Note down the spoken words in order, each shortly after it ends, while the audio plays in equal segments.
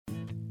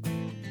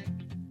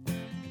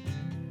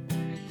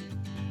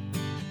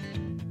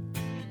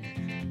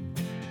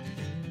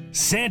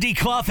Sandy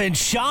Clough and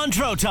Sean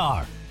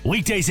Drotar.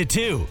 Weekdays at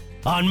 2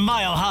 on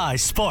Mile High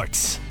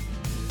Sports.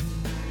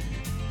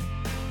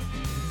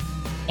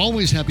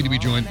 Always happy to be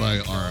joined by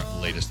our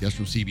latest guest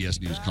from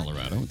CBS News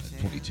Colorado, the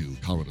 22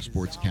 Colorado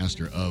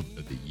Sportscaster of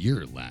the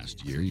Year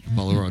last year. You can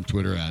follow her on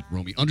Twitter at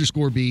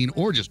Romi_Bean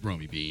or just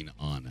Romi Bean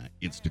on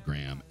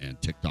Instagram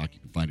and TikTok. You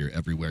can find her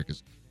everywhere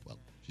because, well,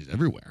 she's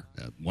everywhere.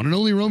 One and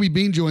only Romi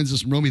Bean joins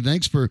us. Romi,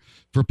 thanks for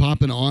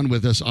popping on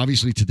with us.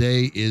 Obviously,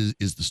 today is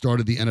the start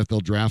of the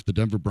NFL draft. The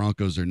Denver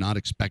Broncos are not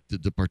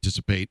expected to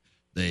participate.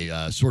 They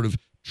sort of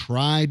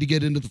tried to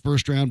get into the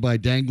first round by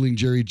dangling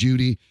Jerry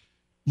Jeudy.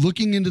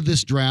 Looking into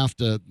this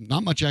draft,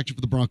 not much action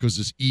for the Broncos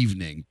this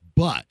evening,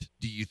 but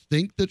do you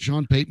think that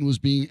Sean Payton was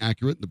being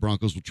accurate and the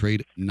Broncos will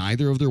trade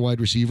neither of their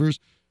wide receivers?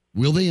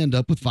 Will they end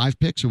up with 5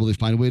 picks or will they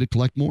find a way to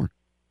collect more?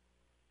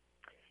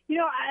 You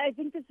know, I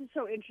think this is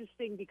so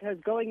interesting because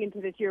going into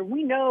this year,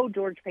 we know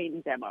George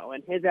Payton's MO,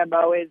 and his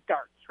MO is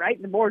darts,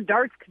 right? The more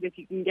darts, because if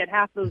you can get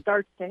half those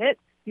darts to hit,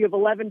 you have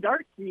 11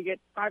 darts and you get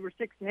 5 or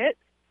 6 to hit,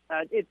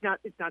 it's not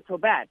so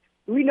bad.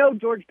 We know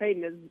George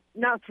Payton is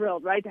not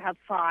thrilled, right, to have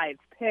 5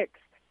 picks.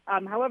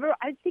 However,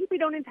 I think we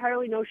don't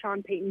entirely know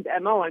Sean Payton's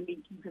MO. I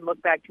mean, you can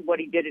look back to what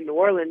he did in New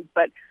Orleans,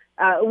 but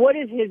what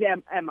is his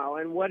MO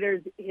and what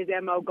is his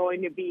MO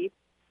going to be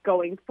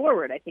going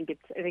forward? I think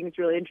it's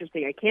really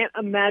interesting. I can't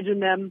imagine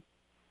them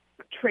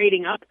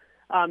trading up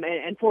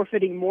and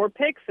forfeiting more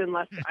picks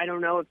unless, I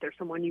don't know, if there's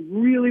someone you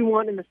really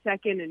want in the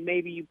second and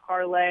maybe you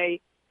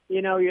parlay,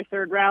 your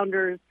third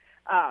rounders.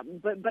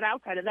 But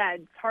outside of that,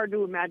 it's hard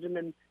to imagine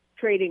them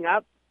trading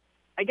up.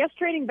 I guess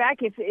trading back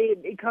if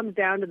it comes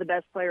down to the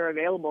best player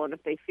available, and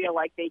if they feel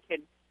like they can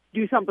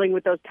do something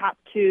with those top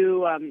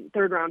 2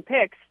 third-round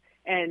picks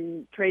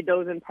and trade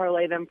those and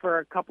parlay them for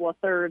a couple of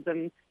thirds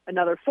and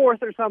another fourth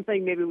or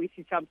something, maybe we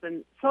see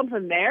something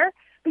there.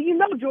 But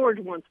George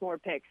wants more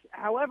picks.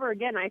 However,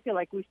 again, I feel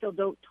like we still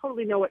don't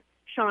totally know what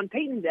Sean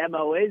Payton's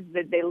MO is,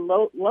 that they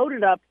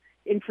loaded up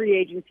in free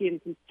agency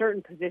in some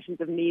certain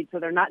positions of need, so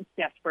they're not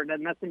desperate,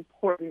 and that's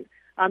important.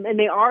 And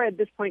they are at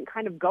this point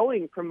kind of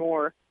going for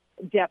more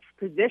depth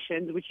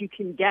positions, which you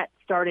can get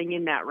starting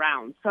in that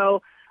round.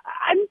 So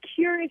I'm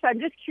curious. I'm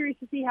just curious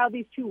to see how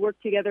these two work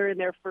together in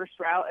their first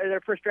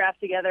draft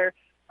together.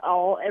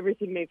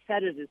 Everything they've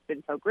said is it's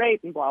been so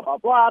great and blah, blah,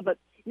 blah. But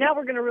now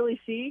we're going to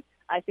really see.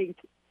 I think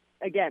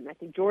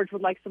George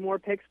would like some more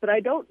picks, but I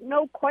don't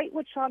know quite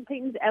what Sean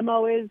Payton's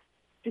MO is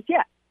just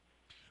yet.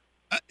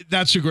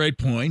 That's a great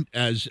point,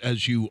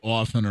 as you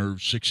often are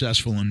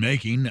successful in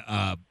making.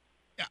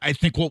 I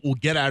think what we'll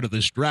get out of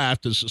this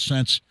draft is a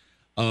sense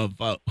of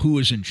who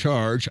is in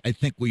charge. I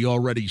think we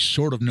already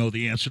sort of know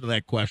the answer to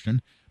that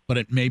question, but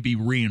it may be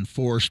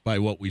reinforced by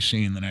what we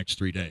see in the next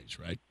 3 days,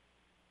 right?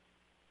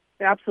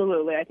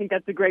 Absolutely. I think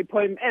that's a great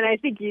point. And I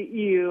think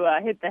you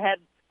hit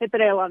the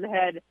nail on the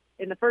head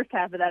in the first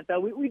half of that, though.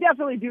 We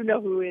definitely do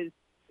know who is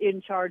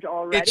in charge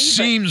already. It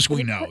seems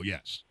we know,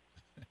 yes.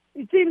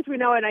 It seems we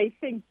know, and I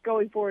think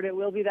going forward it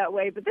will be that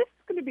way. But this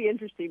is going to be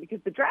interesting because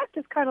the draft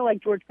is kind of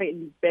like George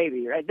Payton's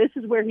baby, right? This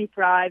is where he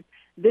thrives.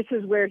 This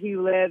is where he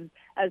lives.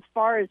 As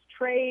far as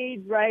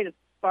trades, right, as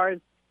far as,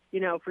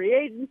 free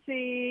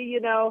agency,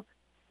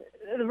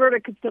 the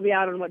verdict could still be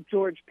out on what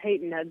George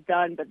Payton has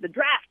done. But the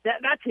draft,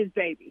 that's his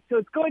baby. So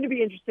it's going to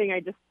be interesting. I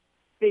just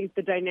think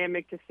the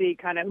dynamic to see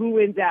kind of who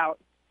wins out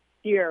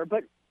here.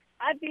 But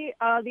the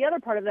other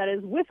part of that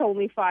is with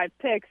only 5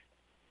 picks,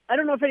 I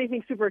don't know if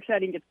anything super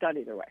exciting gets done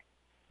either way.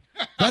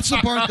 That's the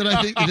part that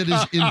I think that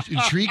is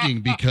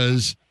intriguing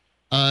because,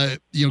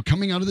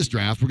 coming out of this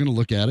draft, we're going to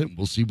look at it and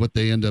we'll see what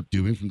they end up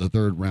doing from the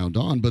third round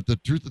on. But the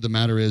truth of the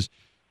matter is,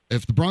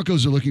 if the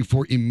Broncos are looking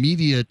for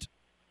immediate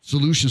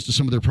solutions to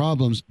some of their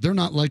problems, they're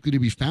not likely to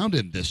be found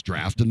in this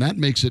draft. And that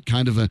makes it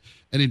kind of an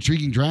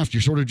intriguing draft.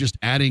 You're sort of just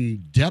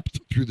adding depth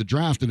through the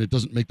draft, and it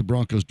doesn't make the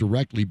Broncos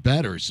directly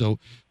better. So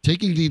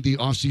taking the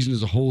offseason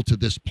as a whole to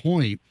this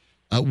point,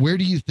 where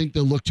do you think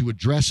they'll look to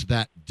address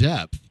that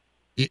depth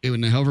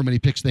in however many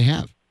picks they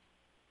have?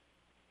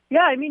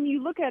 Yeah, I mean,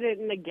 you look at it,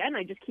 and again,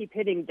 I just keep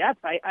hitting depth.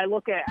 I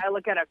look at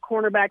a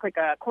cornerback like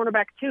a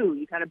cornerback 2.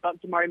 You kind of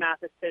bump Damari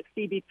Mathis to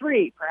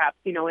CB3, perhaps.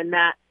 In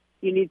that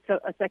you need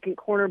a second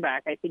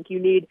cornerback. I think you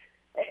need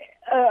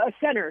a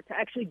center to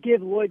actually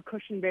give Lloyd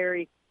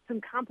Cushenberry some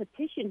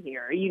competition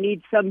here. You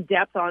need some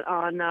depth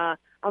on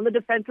the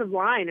defensive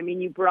line. I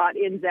mean, you brought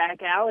in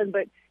Zach Allen,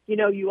 but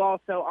you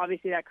also,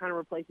 obviously that kind of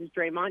replaces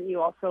Draymond. You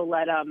also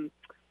let,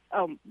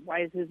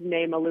 why is his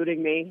name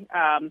eluding me?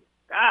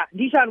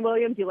 Deshaun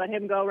Williams, you let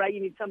him go, right?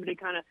 You need somebody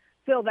to kind of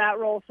fill that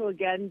role. So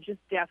again, just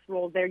depth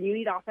roles there. You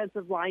need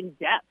offensive line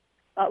depth,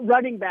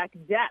 running back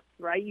depth,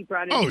 right? You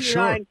brought in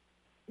Line,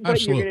 but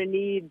Absolutely. You're going to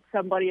need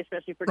somebody,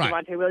 especially for Right.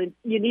 Javonte Williams.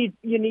 You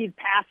need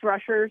pass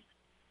rushers.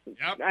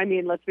 Yep. I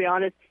mean, let's be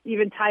honest,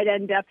 even tight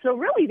end depth. So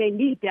really they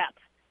need depth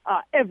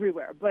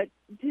everywhere. But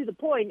to the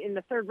point, in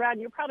the third round,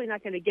 you're probably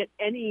not going to get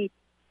any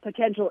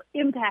potential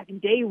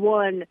impact day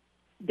one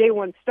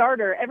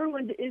starter.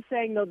 Everyone is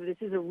saying, though, that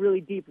this is a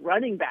really deep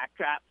running back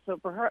draft. So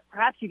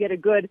perhaps you get a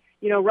good,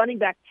 running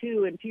back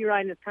 2, and P.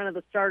 Ryan is kind of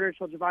the starter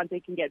until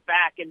Javonte can get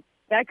back. And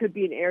that could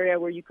be an area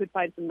where you could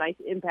find some nice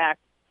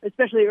impact,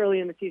 especially early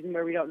in the season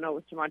where we don't know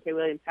with Javonte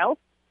Williams' health.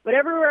 But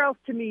everywhere else,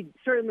 to me,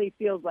 certainly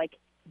feels like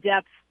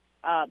depth,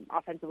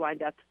 offensive line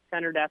depth,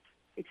 center depth,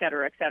 et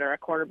cetera,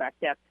 quarterback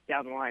depth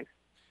down the line.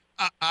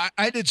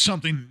 I did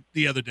something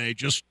the other day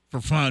just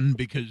for fun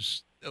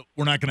because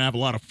we're not going to have a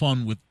lot of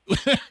fun with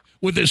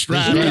with this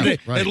draft,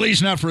 at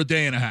least not for a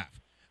day and a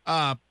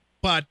half.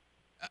 But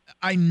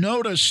I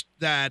noticed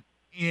that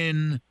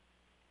in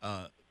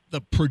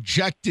the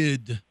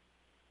projected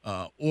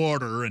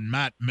order, and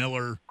Matt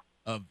Miller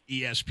of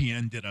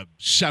ESPN did a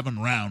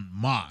 7-round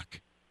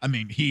mock. I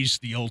mean, he's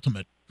the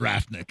ultimate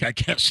draftnik, I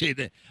guess.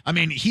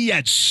 He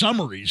had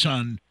summaries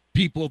on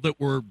people that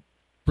were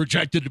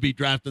projected to be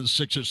drafted in the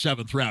 6th or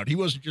 7th round. He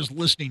wasn't just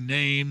listing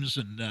names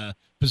and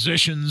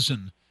positions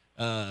and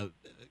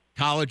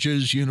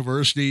colleges,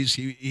 universities.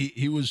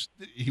 He was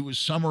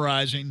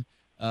summarizing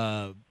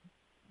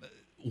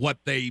what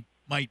they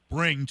might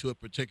bring to a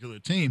particular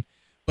team.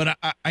 But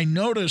I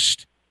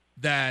noticed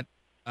that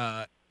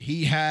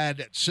he had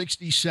at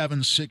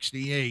 67,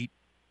 68,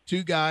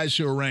 two guys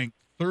who are ranked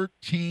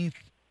 13th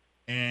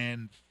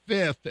and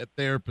 5th at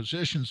their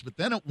positions. But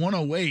then at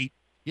 108,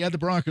 he had the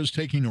Broncos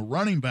taking a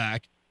running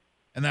back,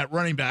 and that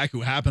running back,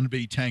 who happened to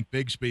be Tank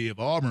Bigsby of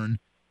Auburn,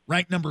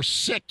 ranked number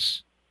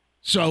 6.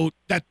 So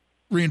that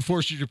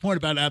reinforces your point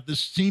about how this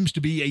seems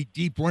to be a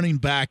deep running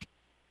back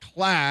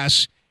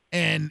class,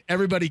 and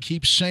everybody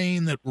keeps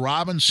saying that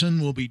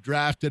Robinson will be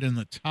drafted in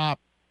the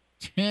top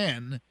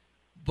 10,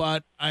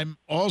 but I'm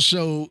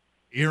also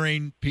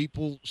hearing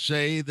people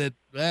say that,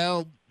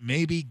 well,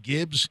 maybe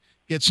Gibbs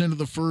gets into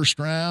the first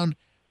round.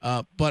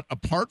 But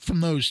apart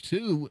from those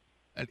two,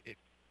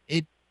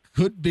 it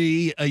could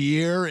be a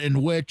year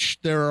in which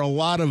there are a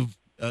lot of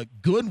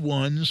good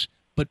ones,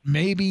 but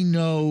maybe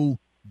no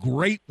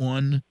great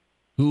one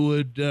who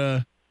would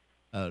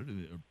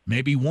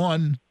maybe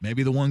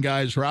the one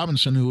guy is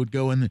Robinson, who would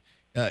go in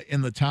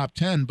the top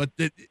 10. But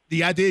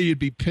the idea you'd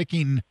be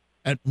picking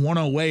at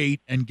 108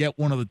 and get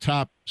one of the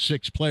top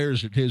 6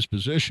 players at his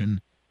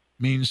position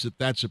means that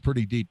that's a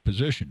pretty deep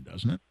position,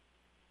 doesn't it?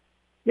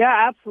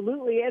 Yeah,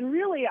 absolutely. And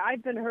really,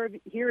 I've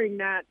been hearing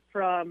that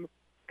from,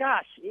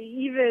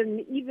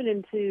 even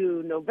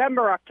into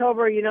November,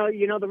 October. You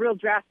know, the real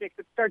draft picks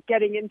that start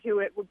getting into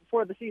it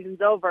before the season's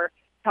over,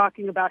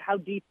 talking about how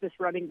deep this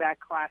running back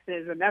class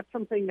is, and that's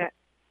something that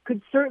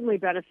could certainly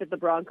benefit the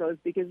Broncos,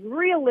 because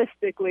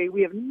realistically,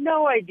 we have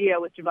no idea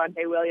with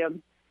Javonte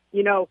Williams.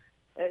 You know,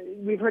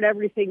 we've heard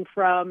everything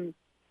from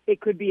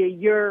it could be a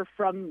year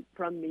from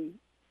the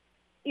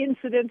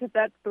incident, if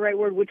that's the right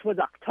word, which was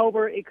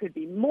October. It could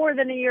be more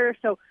than a year.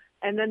 So,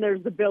 and then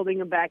there's the building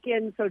him back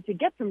in. So to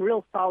get some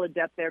real solid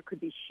depth there could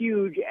be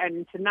huge,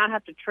 and to not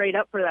have to trade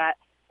up for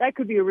that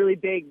could be a really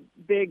big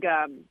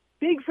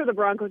for the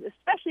Broncos,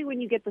 especially when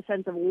you get the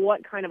sense of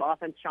what kind of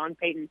offense Sean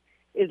Payton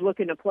is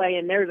looking to play.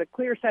 And there's a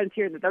clear sense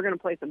here that they're going to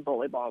play some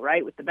bully ball,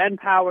 right? With the Ben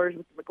Powers,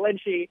 with the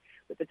McGlinchey,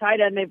 with the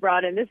tight end they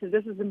brought in. This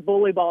is some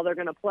bully ball they're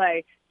going to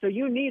play. So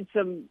you need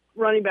some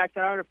running backs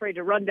that aren't afraid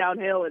to run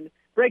downhill and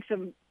break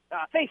some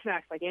face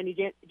masks like Andy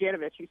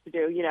Janovich used to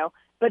do, you know.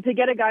 But to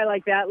get a guy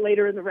like that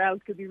later in the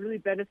rounds could be really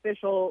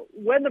beneficial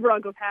when the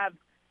Broncos have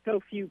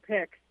so few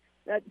picks.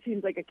 That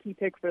seems like a key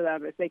pick for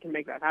them if they can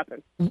make that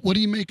happen. What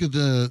do you make of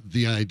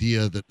the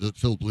idea that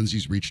Philip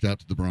Lindsay's reached out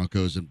to the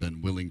Broncos and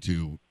been willing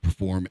to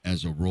perform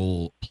as a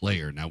role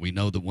player? Now, we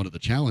know that one of the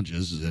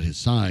challenges is at his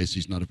size,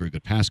 he's not a very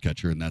good pass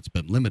catcher, and that's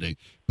been limiting.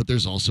 But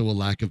there's also a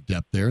lack of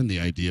depth there, and the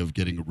idea of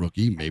getting a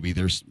rookie, maybe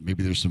there's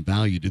some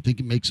value. Do you think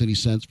it makes any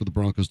sense for the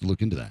Broncos to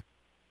look into that?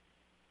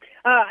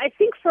 I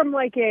think from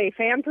like a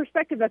fan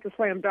perspective, that's a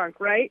slam dunk,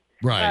 right?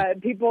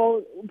 Right.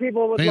 People would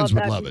Fans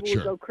love that. Love it, people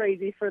would sure. go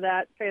crazy for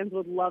that. Fans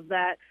would love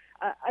that.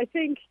 I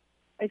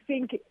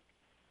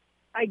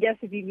guess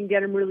if you can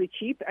get him really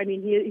cheap, I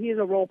mean, he is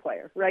a role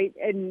player, right?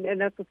 And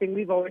that's the thing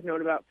we've always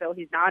known about Phil.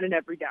 He's not an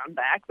every down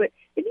back, but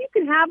if you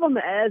can have him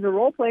as a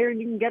role player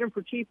and you can get him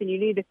for cheap, and you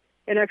need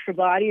an extra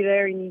body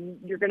there, and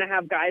you're going to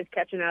have guys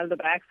catching out of the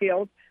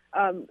backfield,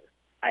 I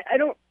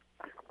don't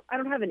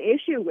have an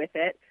issue with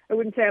it. I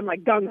wouldn't say I'm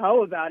like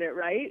gung-ho about it,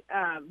 right?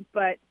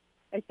 But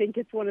I think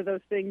it's one of those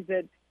things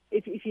that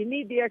if you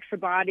need the extra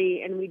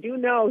body, and we do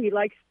know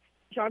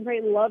Sean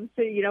Payton loves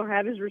to, you know,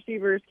 have his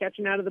receivers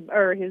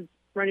his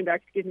running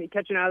backs,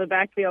 catching out of the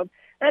backfield.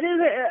 That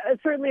is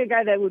certainly a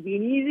guy that would be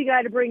an easy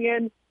guy to bring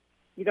in.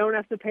 You don't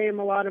have to pay him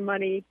a lot of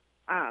money,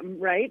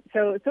 right?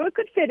 So it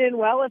could fit in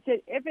well if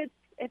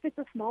it's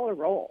a smaller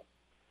role.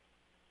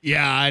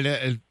 Yeah,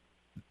 I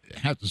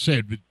have to say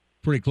it'd be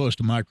pretty close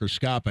to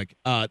microscopic.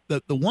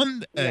 The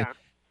one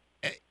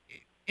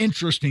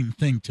interesting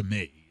thing to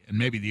me, and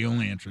maybe the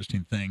only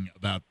interesting thing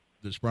about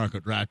this Bronco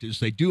draft, is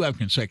they do have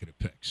consecutive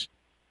picks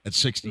at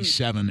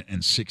 67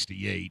 and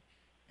 68.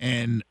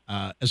 And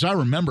as I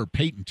remember,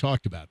 Peyton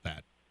talked about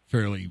that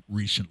fairly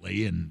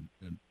recently and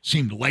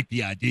seemed to like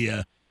the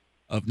idea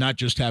of not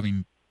just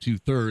having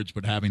 2/3,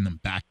 but having them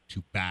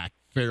back-to-back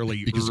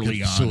fairly because early it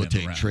could on.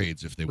 facilitate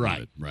trades if they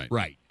wanted.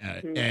 Right.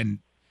 And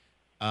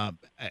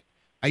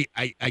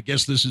I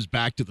guess this is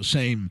back to the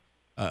same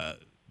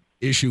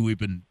issue we've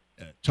been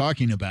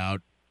talking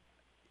about.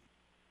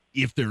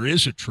 If there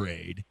is a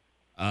trade,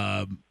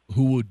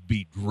 who would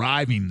be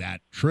driving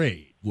that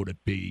trade? Would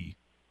it be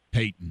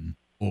Payton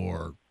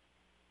or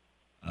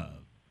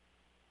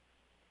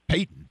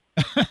Payton?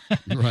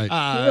 Right.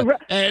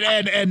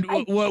 And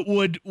what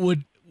would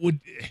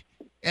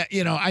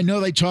I know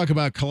they talk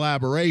about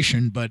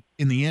collaboration, but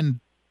in the end,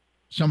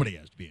 somebody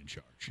has to be in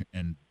charge.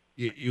 And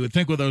you would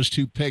think with those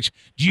two picks,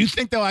 do you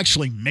think they'll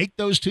actually make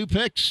those two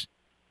picks,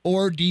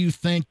 or do you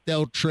think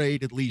they'll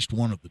trade at least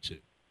one of the two?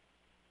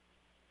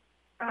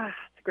 That's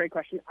a great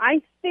question.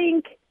 I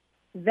think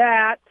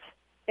that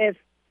if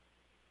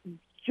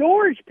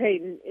George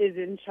Payton is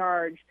in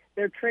charge,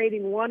 they're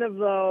trading one of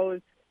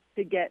those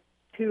to get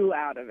two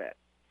out of it,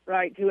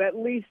 right? To at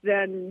least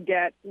then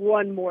get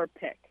one more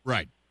pick.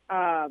 Right.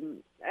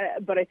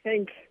 But I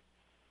think,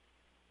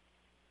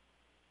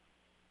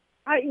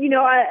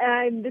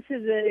 this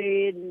is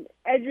an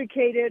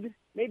educated,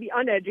 maybe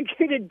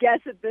uneducated guess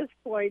at this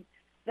point,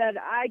 that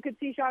I could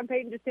see Sean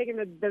Payton just taking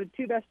the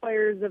two best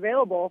players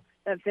available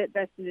that fit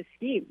best in the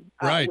scheme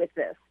with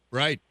this.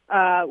 Right.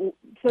 So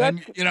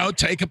and,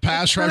 take a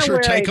pass rusher,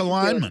 take a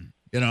lineman.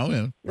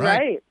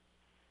 Right.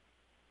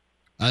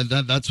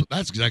 That's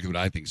exactly what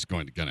I think is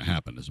going to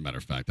happen. As a matter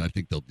of fact, I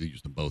think they'll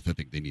use them both. I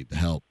think they need the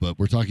help. But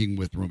we're talking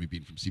with Romi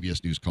Bean from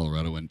CBS News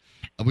Colorado, and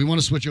we want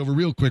to switch over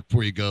real quick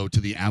before you go to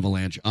the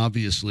Avalanche.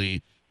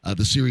 Obviously,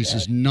 the series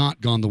has not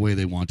gone the way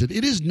they wanted.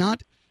 It is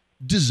not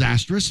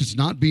disastrous. It's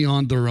not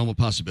beyond the realm of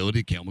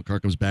possibility. Cale Makar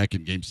comes back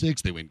in Game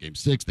 6. They win Game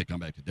 6. They come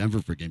back to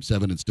Denver for Game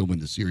 7 and still win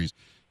the series.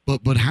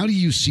 But how do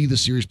you see the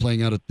series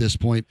playing out at this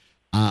point?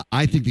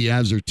 I think the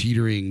Avs are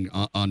teetering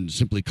on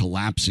simply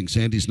collapsing.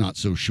 Sandy's not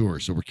so sure.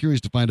 So we're curious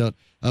to find out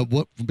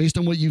based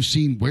on what you've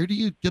seen, where do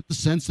you get the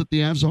sense that the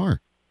Avs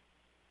are?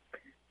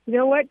 You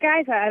know what,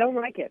 guys? I don't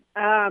like it.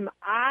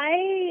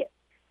 I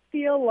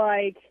feel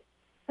like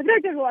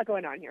there's a lot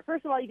going on here.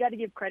 First of all, you got to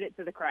give credit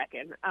to the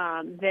Kraken.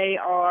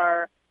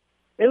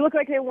 They look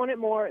like they want it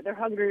more. They're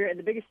hungrier, and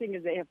the biggest thing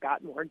is they have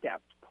got more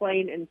depth,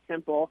 plain and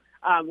simple.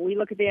 We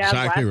look at the Avs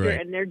last year,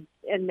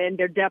 and then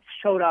their depth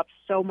showed up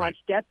so much.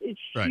 Depth is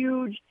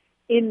huge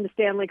in the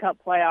Stanley Cup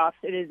playoffs.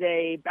 It is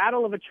a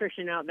battle of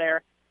attrition out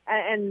there,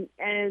 and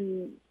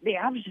the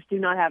Avs just do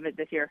not have it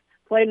this year.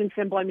 Plain and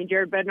simple. I mean,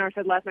 Jared Bednar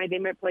said last night they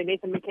might play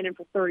Nathan MacKinnon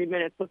for 30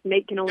 minutes. Look,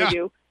 Nate can only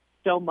do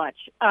so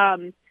much.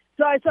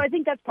 So I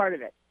think that's part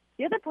of it.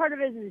 The other part of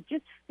it is it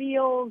just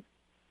feels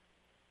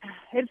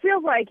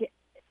like,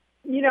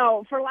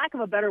 for lack of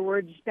a better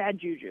word, just bad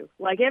juju.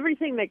 Like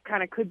everything that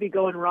kind of could be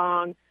going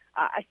wrong.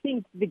 I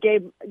think the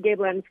Gabe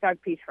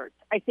Landeskog piece hurts.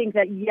 I think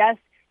that, yes,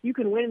 you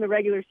can win in the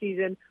regular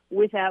season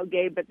without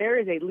Gabe, but there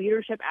is a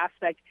leadership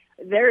aspect.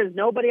 There is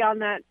nobody on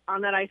that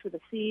ice with a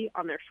C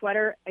on their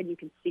sweater, and you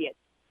can see it,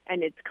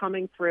 and it's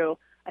coming through.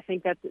 I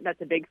think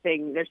that's a big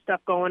thing. There's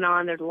stuff going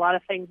on. There's a lot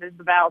of things. There's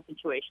the Val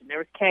situation. There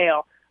was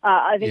Cale.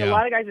 I think a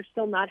lot of guys are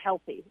still not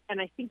healthy,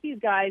 and I think these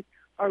guys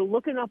are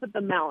looking up at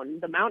the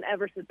Mount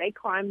Everest that they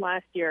climbed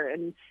last year,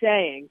 and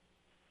saying,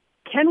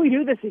 can we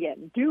do this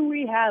again? Do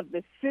we have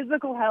the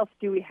physical health?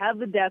 Do we have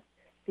the depth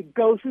to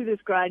go through this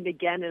grind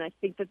again? And I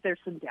think that there's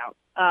some doubt.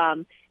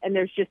 And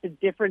there's just a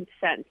different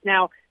sense.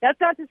 Now,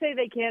 that's not to say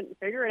they can't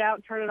figure it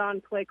out, turn it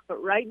on, click.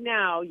 But right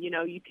now,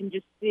 you can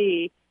just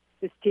see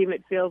this team.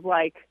 It feels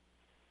like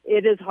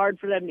it is hard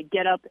for them to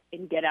get up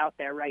and get out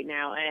there right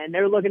now. And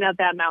they're looking at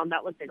that mountain.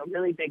 That looks like a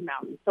really big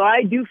mountain. So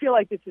I do feel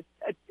like this is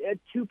a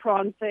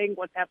two-pronged thing,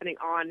 what's happening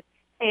on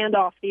and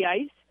off the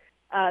ice.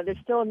 There's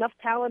still enough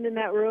talent in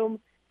that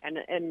room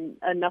and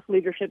enough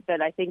leadership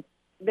that I think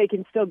they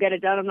can still get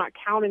it done. I'm not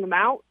counting them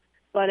out,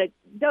 but it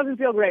doesn't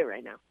feel great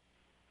right now.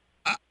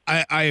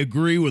 I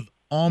agree with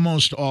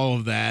almost all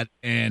of that,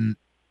 and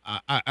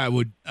I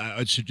would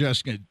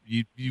suggest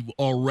you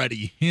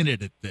already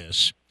hinted at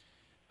this.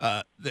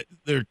 There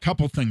are a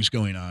couple things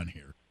going on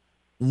here.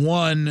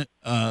 One,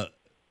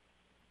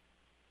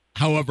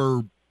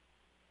 however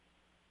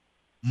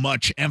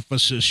much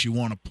emphasis you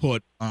want to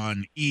put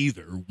on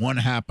either, one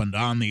happened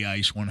on the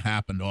ice, one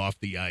happened off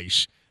the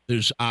ice.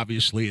 There's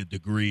obviously a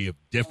degree of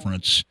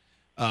difference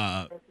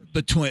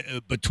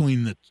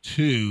between the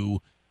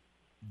two,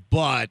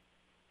 but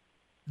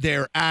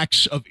they're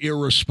acts of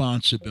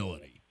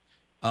irresponsibility.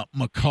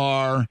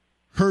 Makar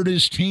hurt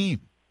his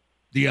team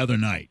the other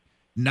night.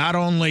 Not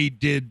only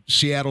did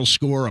Seattle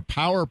score a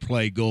power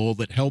play goal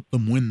that helped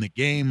them win the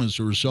game as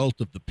a result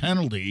of the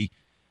penalty,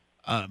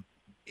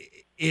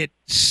 it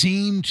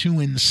seemed to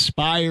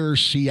inspire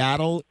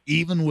Seattle,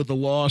 even with the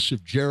loss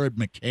of Jared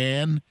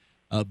McCann.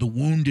 The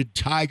wounded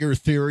tiger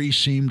theory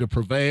seemed to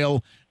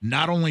prevail,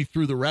 not only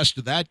through the rest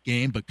of that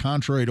game, but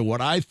contrary to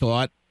what I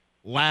thought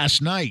last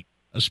night,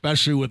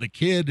 especially with a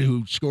kid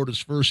who scored his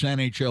first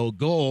NHL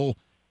goal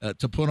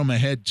to put him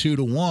ahead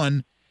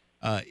 2-1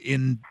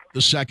 in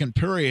the second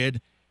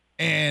period.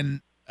 And,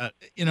 the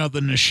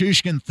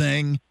Nichushkin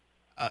thing,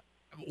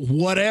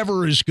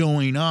 whatever is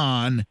going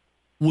on,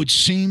 would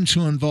seem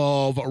to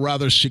involve a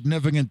rather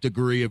significant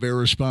degree of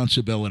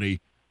irresponsibility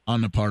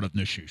on the part of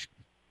Nichushkin.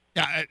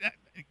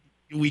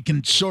 we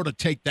can sort of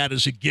take that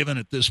as a given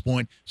at this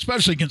point,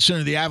 especially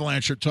considering the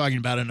Avalanche are talking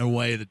about it in a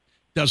way that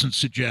doesn't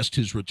suggest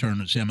his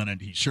return is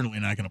imminent. He's certainly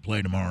not going to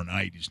play tomorrow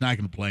night. He's not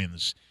going to play in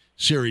this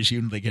series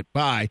even if they get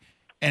by.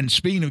 And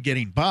speaking of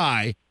getting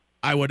by,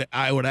 I would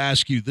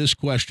ask you this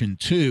question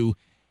too.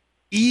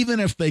 Even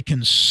if they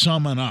can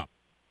summon up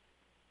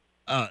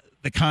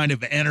the kind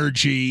of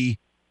energy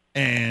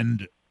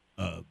and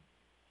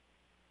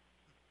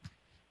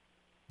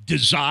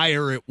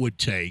desire it would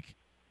take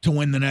to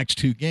win the next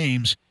two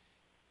games,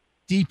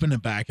 deep in the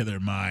back of their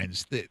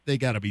minds, they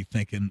got to be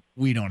thinking,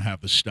 we don't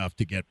have the stuff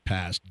to get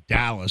past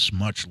Dallas,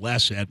 much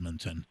less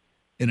Edmonton,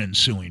 in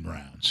ensuing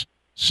rounds.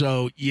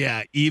 So,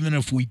 yeah, even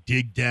if we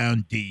dig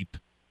down deep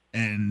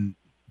and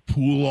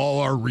pool all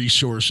our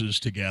resources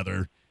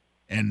together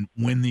and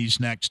win these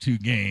next two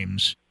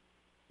games,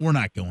 we're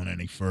not going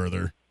any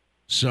further.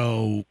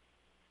 So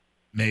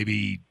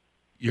maybe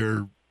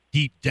you're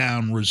deep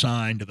down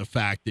resigned to the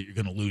fact that you're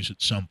going to lose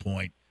at some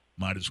point.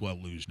 Might as well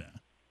lose now.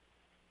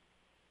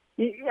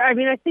 I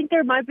mean, I think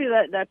there might be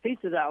that piece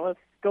of that. Let's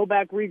go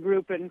back,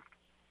 regroup, and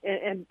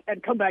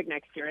come back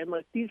next year. And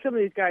look, some of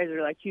these guys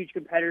are like huge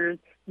competitors.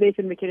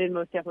 Nathan MacKinnon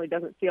most definitely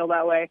doesn't feel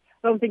that way.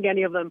 I don't think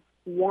any of them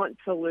want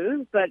to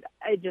lose, but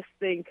I just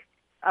think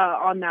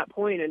on that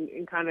point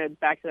and kind of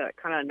back to that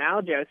kind of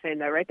analogy I was saying,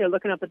 that right, they're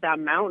looking up at that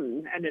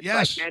mountain, and it's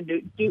yes. like,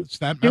 man,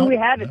 do we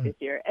have it this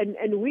year?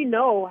 And we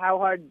know how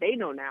hard they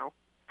know now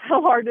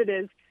how hard it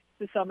is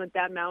to summit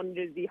that mountain.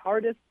 It is the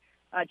hardest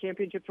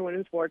championship to win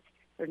in sports.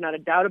 There's not a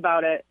doubt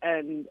about it,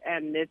 and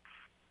it's.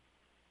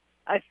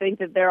 I think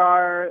that there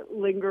are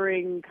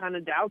lingering kind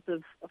of doubts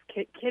of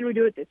can we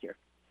do it this year?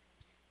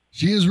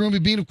 She is Romi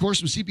Bean, of course,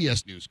 from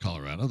CBS News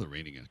Colorado, the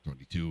reigning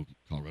 22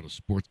 Colorado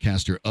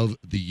Sportscaster of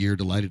the Year.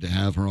 Delighted to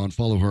have her on.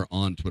 Follow her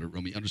on Twitter,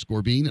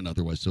 Romi_Bean, and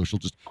otherwise social,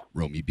 just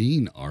Romi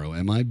Bean,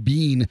 ROMI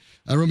Bean.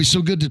 Romi,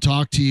 so good to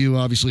talk to you.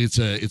 Obviously, it's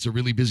a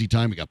really busy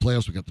time. We got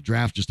playoffs, we got the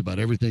draft, just about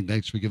everything.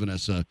 Thanks for giving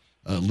us a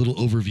little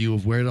overview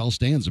of where it all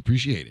stands.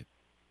 Appreciate it.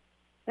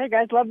 Hey,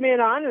 guys, love being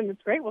on, and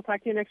it's great. We'll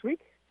talk to you next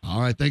week.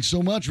 All right, thanks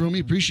so much, Romi.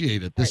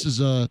 Appreciate it. This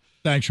is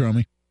thanks,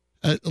 Romi.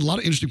 A lot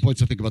of interesting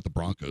points I think about the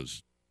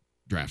Broncos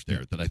draft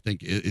there that I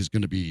think is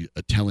going to be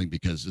telling,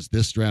 because as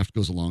this draft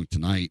goes along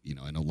tonight,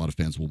 I know a lot of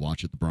fans will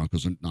watch it. The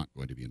Broncos are not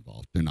going to be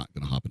involved. They're not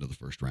going to hop into the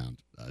first round.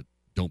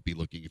 Don't be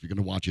looking. If you're going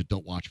to watch it,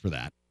 don't watch for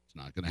that. It's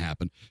not going to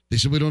happen. They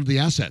simply don't have the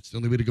assets. The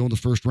only way to go in the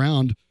first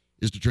round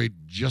is to trade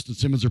Justin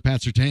Simmons or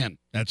Pat Surtain.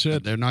 That's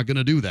it. They're not going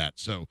to do that.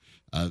 So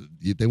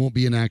they won't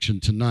be in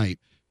action tonight.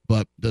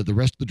 But the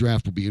rest of the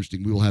draft will be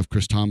interesting. We will have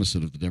Chris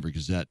Thomason of the Denver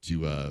Gazette to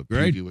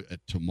preview it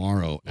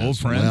tomorrow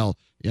as well.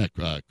 Yeah,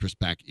 Chris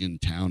back in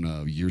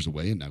town years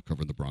away and now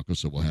covering the Broncos,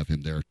 so we'll have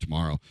him there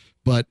tomorrow.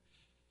 But,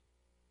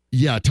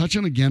 yeah,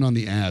 touching again on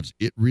the Avs,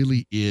 it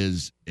really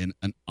is an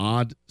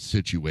odd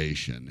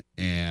situation.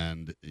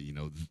 And, we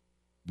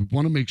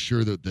want to make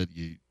sure that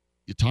you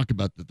talk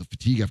about the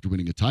fatigue after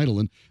winning a title,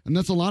 and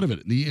that's a lot of it.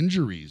 And the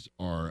injuries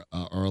are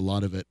a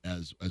lot of it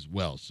as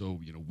well. So,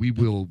 we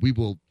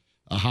will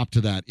hop to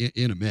that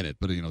in a minute,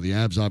 but the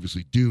Avs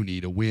obviously do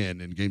need a win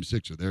in Game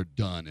 6 or they're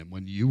done. And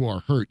when you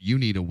are hurt, you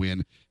need a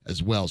win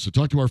as well. So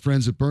talk to our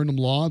friends at Burnham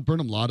Law,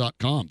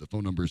 burnhamlaw.com. The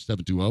phone number is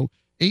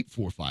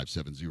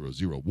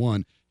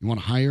 720-845-7001. You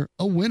want to hire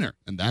a winner,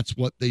 and that's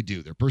what they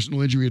do. Their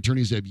personal injury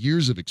attorneys have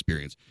years of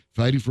experience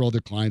fighting for all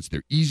their clients.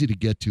 They're easy to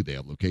get to. They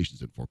have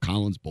locations in Fort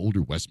Collins,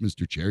 Boulder,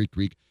 Westminster, Cherry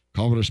Creek,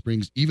 Colorado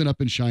Springs, even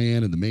up in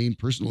Cheyenne, and the main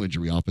personal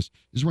injury office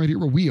is right here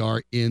where we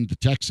are in the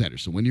Tech Center.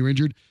 So when you're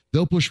injured,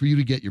 they'll push for you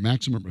to get your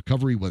maximum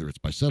recovery, whether it's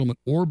by settlement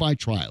or by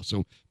trial.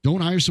 So don't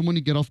hire someone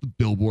to get off the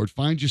billboard.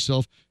 Find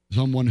yourself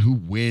someone who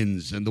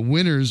wins. And the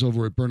winners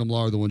over at Burnham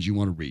Law are the ones you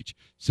want to reach.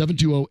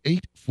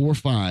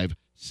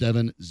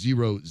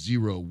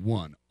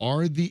 720-845-7001.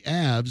 Are the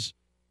Avs,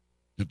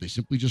 if they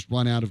simply just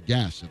run out of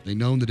gas, if they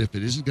know that if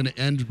it isn't going to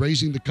end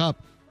raising the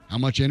cup, how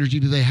much energy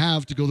do they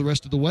have to go the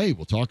rest of the way?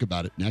 We'll talk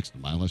about it next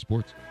on Mile High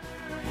Sports.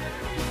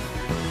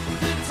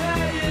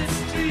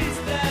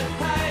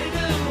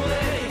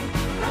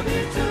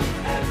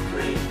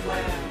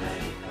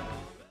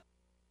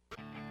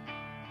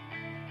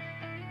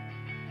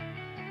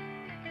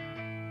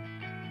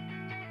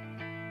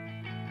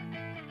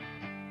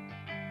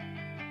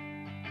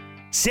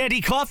 Sandy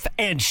Clough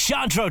and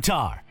Sean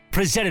Trotar,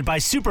 presented by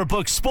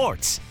Superbook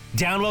Sports.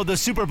 Download the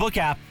Superbook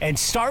app and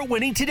start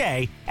winning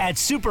today at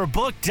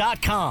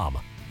superbook.com.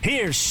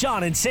 Here's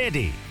Sean and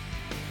Sandy.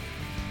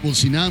 Well,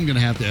 see, now I'm going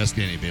to have to ask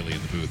Danny Bailey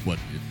in the booth what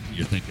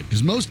you're thinking,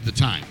 because most of the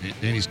time,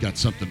 Danny's got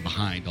something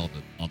behind all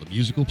the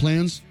musical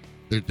plans.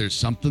 There's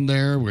something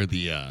there where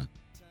there's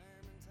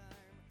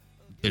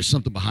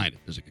something behind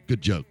it. There's like a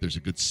good joke. There's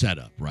a good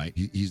setup, right?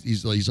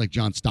 He's like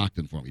John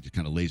Stockton for me. He just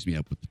kind of lays me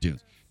up with the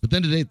tunes. But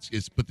then today,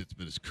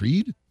 it's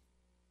Creed.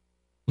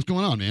 What's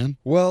going on, man?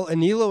 Well,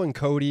 Anilo and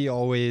Cody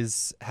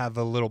always have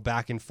a little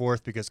back and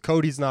forth because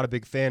Cody's not a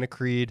big fan of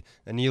Creed.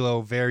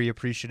 Anilo very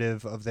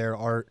appreciative of their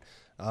art,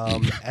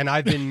 and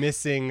I've been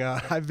missing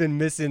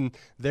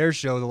their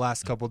show the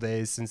last couple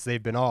days since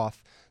they've been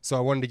off. So I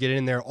wanted to get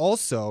in there.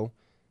 Also,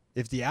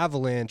 if the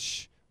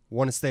Avalanche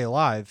want to stay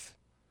alive,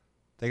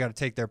 They got to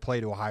take their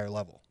play to a higher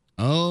level.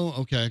 Oh,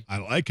 okay. I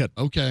like it.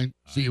 Okay.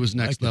 See, it was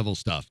next level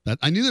stuff. That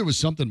I knew there was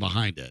something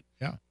behind it.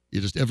 Yeah.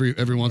 You just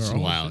every once in a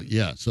while.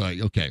 Yeah. So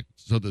okay.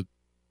 So the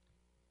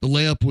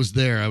layup was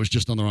there. I was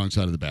just on the wrong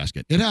side of the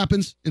basket. It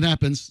happens. It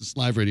happens. It's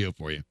live radio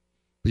for you.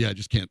 But yeah, I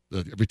just can't.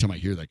 Every time I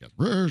hear that guy,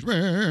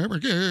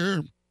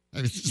 I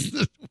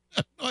have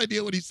no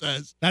idea what he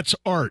says. That's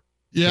art.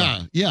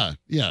 Yeah.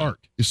 Art.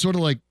 It's sort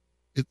of like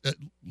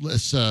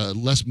less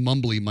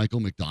mumbly Michael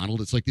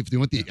McDonald. It's like if they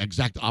went the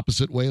exact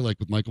opposite way, like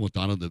with Michael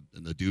McDonald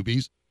and the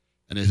Doobies,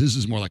 and his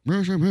is more like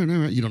you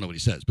don't know what he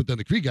says. But then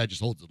the Creed guy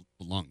just holds a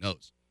long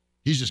nose.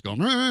 He's just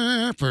going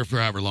for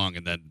however long,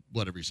 and then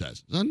whatever he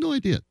says. I have no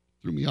idea.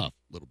 Threw me off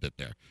a little bit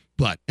there.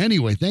 But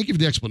anyway, thank you for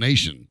the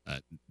explanation,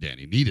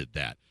 Danny. Needed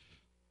that.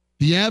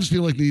 The Avs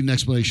feel like they need an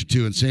explanation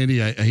too. And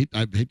Sandy, I hate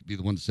to be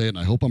the one to say it, and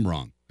I hope I'm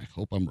wrong.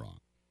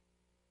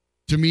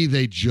 To me,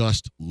 they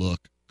just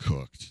look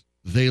cooked.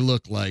 They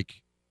look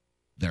like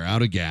they're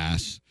out of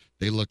gas.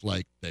 They look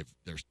like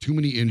there's too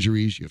many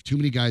injuries. You have too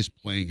many guys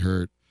playing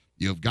hurt.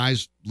 You have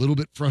guys a little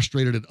bit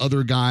frustrated at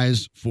other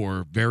guys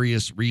for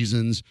various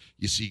reasons.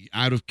 You see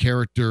out of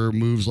character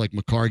moves like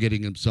Makar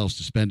getting himself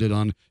suspended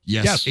on,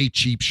 yes. A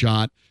cheap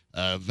shot.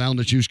 Val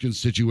Nichushkin's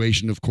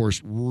situation, of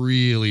course,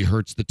 really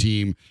hurts the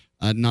team,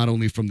 not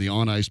only from the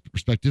on-ice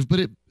perspective,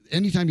 but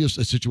anytime you have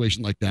a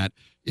situation like that,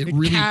 it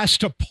really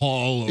casts a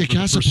pall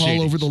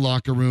over over the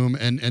locker room,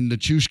 and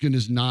Nichushkin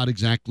is not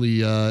exactly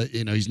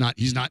he's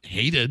not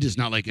hated. He's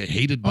not like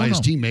hated by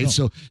his teammates.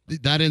 No. So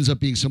that ends up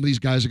being some of these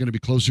guys are going to be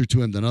closer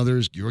to him than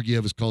others.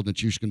 Georgiev has called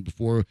Nichushkin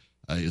before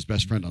his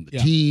best friend on the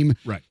team.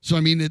 Right. So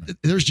I mean,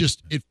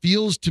 it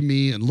feels to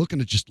me, and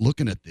looking at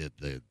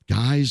the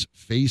guys'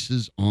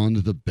 faces on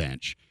the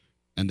bench.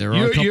 And there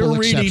are a couple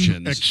exceptions.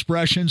 Reading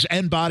expressions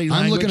and body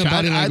language. I'm looking at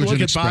body language. I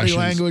look at body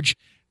language.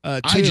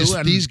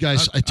 These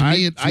guys, to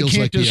me, it feels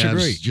like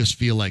disagree. The Avs just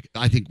feel like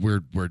I think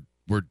we're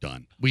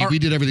done. We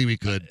did everything we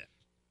could.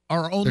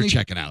 They're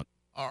checking out.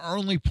 Our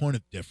only point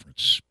of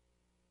difference,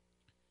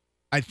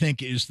 I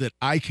think, is that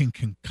I can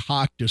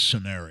concoct a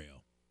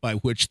scenario by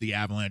which the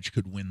Avalanche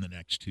could win the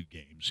next two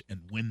games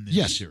and win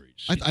this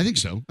series. I think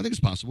so. I think it's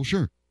possible.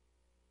 Sure.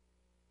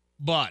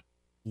 But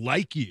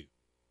like you,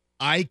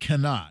 I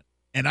cannot,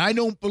 and I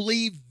don't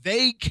believe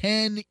they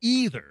can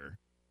either,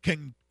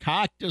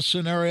 concoct a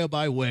scenario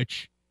by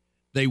which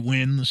they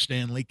win the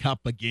Stanley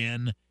Cup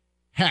again.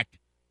 Heck,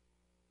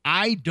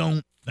 I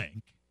don't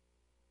think,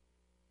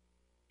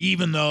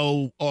 even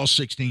though all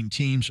 16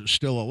 teams are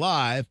still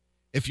alive,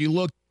 if you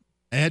look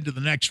ahead to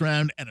the next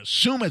round and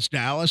assume it's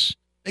Dallas,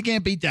 they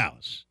can't beat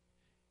Dallas.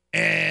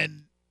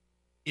 And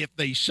if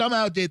they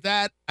somehow did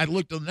that, I'd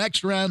look to the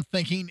next round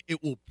thinking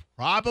it will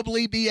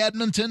probably be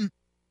Edmonton.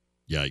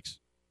 Yikes.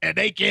 And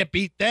they can't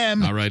beat them.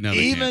 Not right now.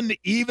 Even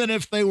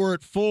if they were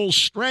at full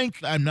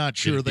strength, I'm not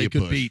sure they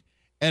could beat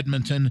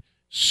Edmonton.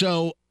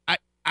 So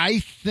I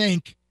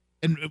think,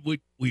 and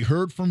we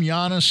heard from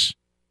Giannis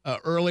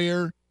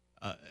earlier,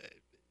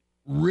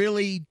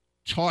 really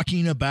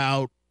talking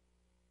about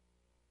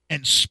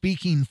and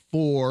speaking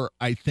for,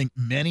 I think,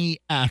 many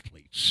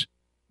athletes,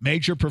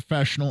 major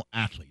professional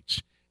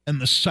athletes,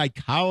 and the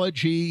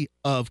psychology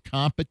of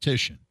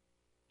competition.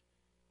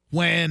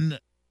 When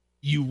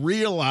you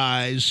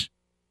realize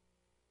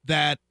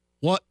that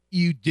what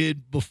you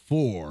did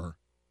before,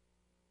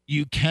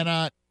 you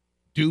cannot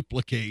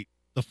duplicate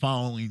the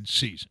following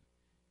season.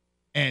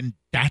 And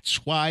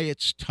that's why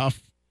it's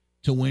tough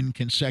to win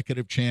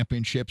consecutive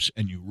championships,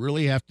 and you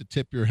really have to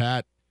tip your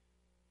hat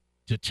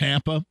to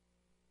Tampa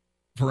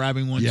for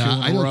having won two in a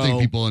row. I don't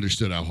think people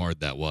understood how hard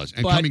that was,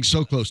 and coming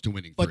so close to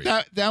winning three.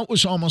 But that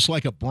was almost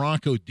like a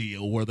Bronco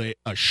deal where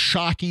a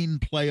shocking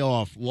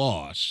playoff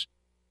loss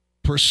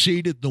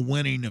preceded the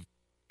winning of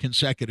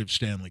consecutive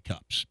Stanley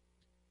Cups.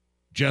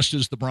 Just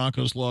as the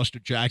Broncos lost to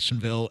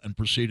Jacksonville and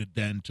proceeded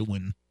then to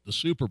win the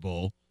Super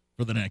Bowl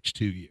for the next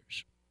 2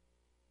 years.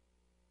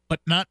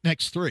 But not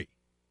next three.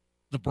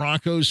 The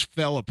Broncos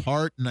fell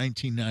apart in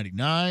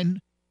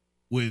 1999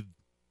 with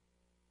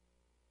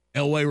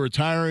Elway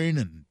retiring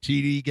and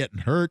TD getting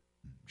hurt,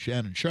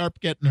 Shannon Sharp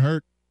getting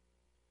hurt.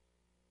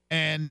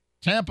 And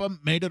Tampa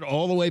made it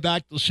all the way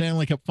back to the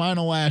Stanley Cup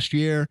final last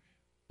year,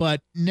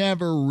 but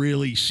never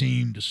really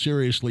seemed to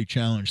seriously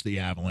challenge the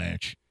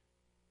Avalanche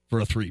for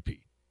a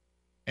three-peat.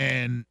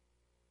 And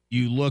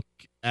you look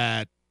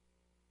at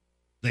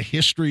the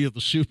history of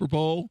the Super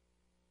Bowl,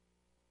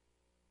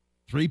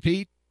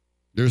 three-peat.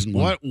 There's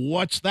one.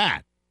 What's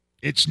that?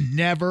 It's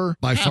never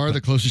by happened. far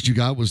the closest you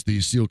got was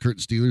the Steel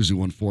Curtain Steelers, who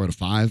won 4 out of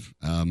 5.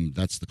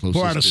 That's the closest.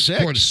 4 out of 6.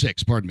 4 out of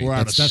 6. Pardon me.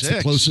 That's the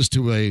closest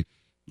to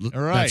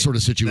that sort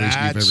of situation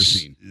you've ever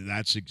seen.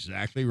 That's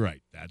exactly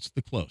right. That's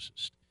the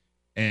closest.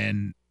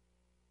 And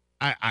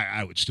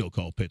I would still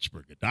call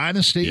Pittsburgh a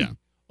dynasty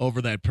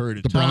over that period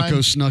of time. The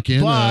Broncos snuck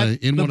in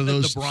one of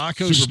those. The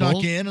Broncos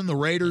snuck in, and the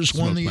Raiders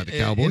won the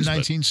Cowboys, in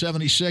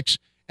 1976.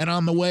 And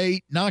on the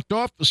way, knocked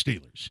off the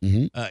Steelers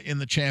in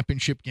the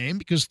championship game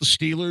because the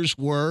Steelers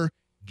were,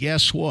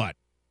 guess what,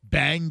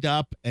 banged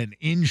up and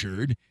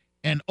injured,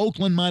 and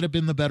Oakland might have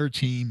been the better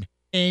team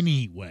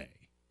anyway.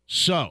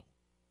 So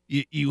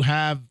You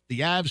have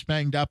the Avs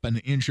banged up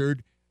and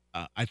injured.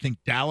 I think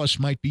Dallas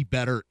might be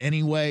better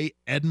anyway.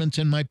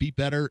 Edmonton might be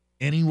better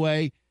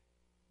anyway.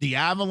 The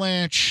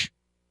Avalanche,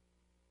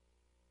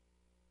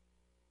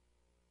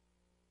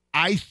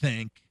 I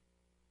think,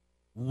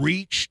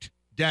 reached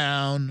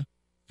down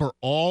for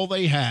all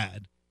they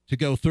had to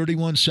go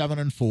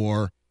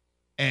 31-7-4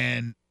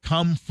 and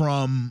come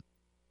from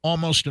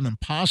almost an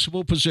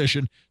impossible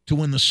position to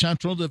win the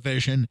Central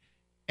Division,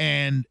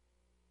 and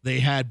they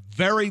had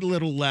very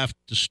little left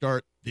to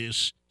start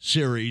this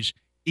series,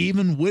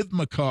 even with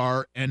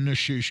Makar and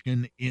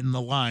Nichushkin in the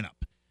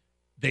lineup.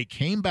 They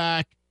came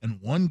back and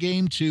won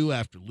Game 2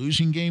 after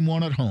losing Game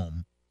 1 at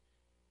home.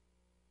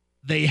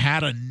 They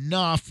had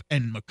enough,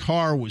 and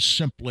Makar was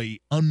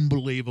simply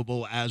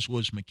unbelievable, as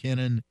was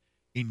MacKinnon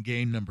in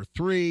Game number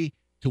 3,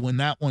 to win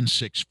that one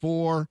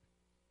 6-4.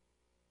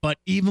 But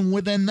even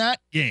within that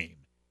game,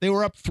 they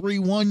were up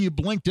 3-1. You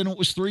blinked and it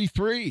was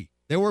 3-3.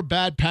 There were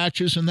bad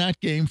patches in that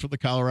game for the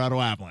Colorado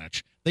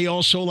Avalanche. They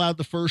also allowed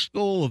the first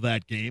goal of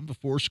that game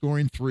before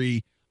scoring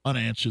 3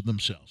 unanswered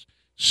themselves.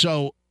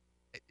 So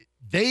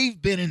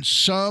they've been in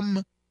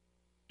some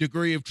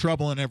degree of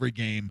trouble in every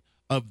game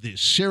of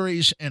this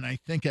series, and I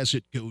think as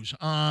it goes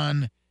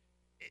on,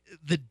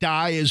 the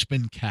die has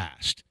been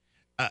cast.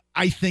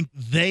 I think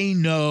they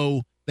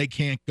know they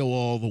can't go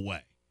all the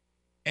way.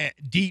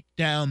 Deep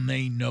down,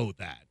 they know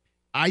that.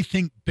 I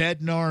think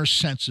Bednar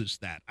senses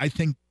that. I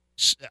think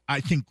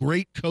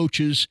great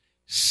coaches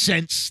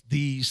sense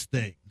these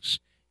things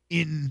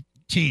in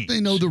teams.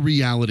 They know the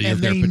reality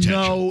of their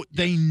potential.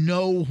 They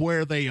know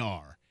where they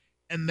are,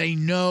 and they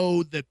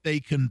know that they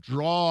can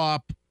draw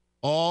up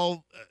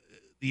all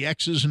the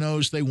X's and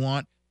O's they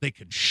want. They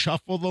can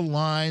shuffle the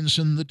lines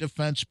and the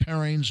defense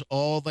pairings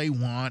all they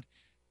want.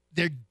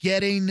 They're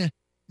getting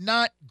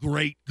not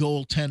great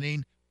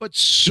goaltending, but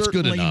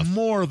certainly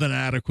more than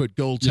adequate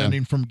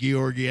goaltending from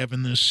Georgiev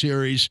in this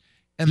series.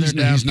 And they're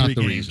down 3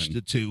 games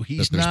to 2.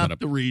 He's not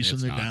the reason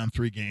they're down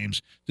 3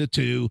 games to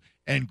 2.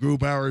 And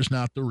Grubauer is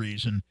not the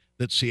reason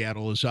that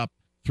Seattle is up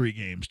 3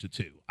 games to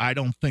 2. I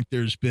don't think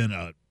there's been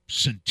a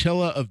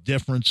scintilla of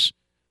difference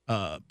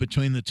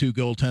between the 2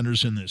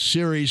 goaltenders in this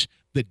series.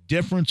 The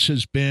difference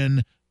has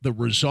been the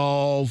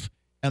resolve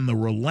and the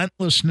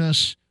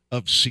relentlessness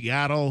of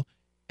Seattle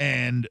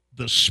and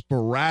the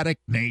sporadic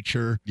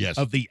nature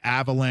of the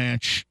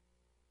Avalanche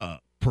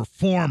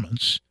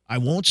performance. I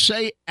won't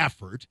say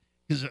effort,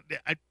 because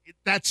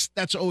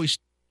that's always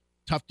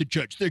tough to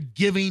judge. They're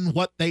giving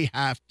what they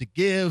have to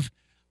give.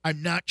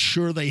 I'm not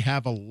sure they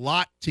have a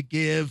lot to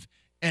give,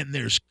 and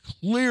there's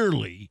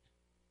clearly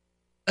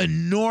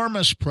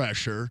enormous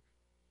pressure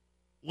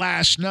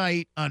last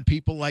night on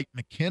people like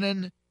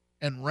MacKinnon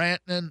and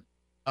Rantanen.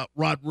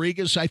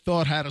 Rodriguez, I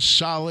thought, had a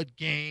solid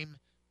game,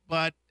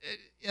 but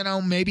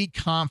maybe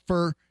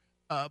Comfer,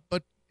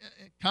 but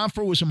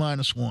Comfer was a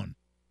 -1,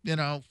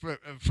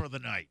 for the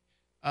night.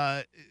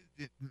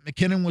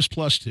 MacKinnon was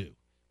 +2.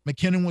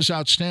 MacKinnon was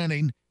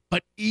outstanding,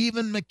 but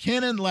even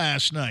MacKinnon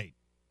last night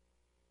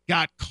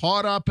got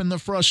caught up in the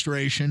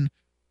frustration,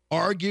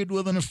 argued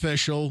with an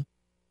official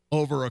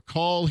over a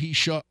call he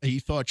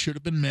thought should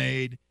have been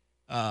made.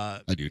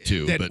 I do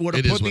too. That would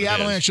have put the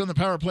Avalanche on the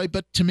power play,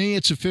 but to me,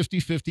 it's a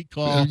 50-50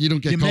 call. You don't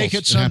get calls. Make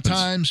it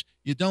sometimes.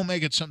 You don't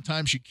make it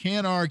sometimes. You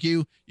can't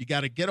argue. You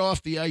got to get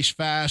off the ice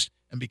fast,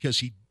 and because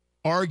he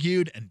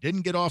argued and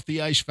didn't get off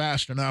the ice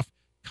fast enough,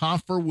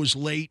 Comfer was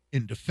late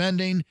in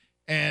defending,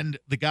 and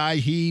the guy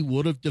he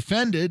would have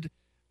defended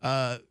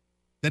that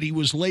he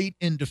was late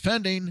in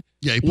defending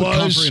he put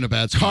Comfer in a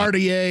bad spot.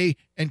 Cartier,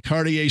 and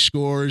Cartier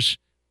scores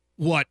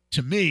what,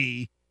 to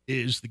me,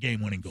 is the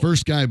game-winning goal.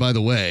 First guy, by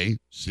the way,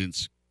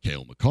 since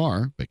Cale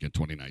Makar back in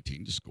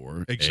 2019 to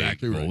score a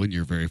goal in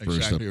your very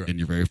first in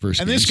your very first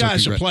and game. this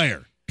guy's a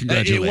player.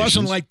 Congratulations. It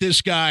wasn't like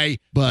this guy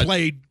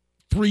played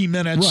 3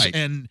 minutes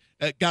and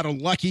got a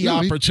lucky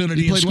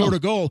opportunity and scored a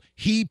goal.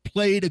 He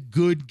played a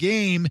good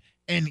game,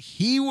 and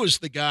he was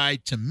the guy,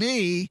 to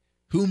me,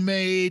 who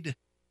made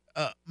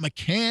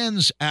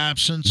McCann's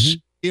absence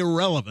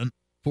irrelevant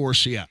for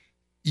Seattle.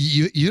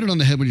 You hit it on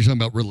the head when you're talking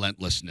about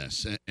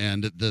relentlessness,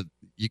 and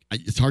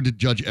it's hard to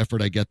judge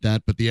effort. I get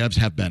that, but the Avs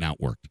have been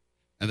outworked,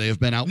 and they have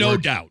been outworked. No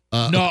doubt.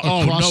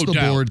 Across the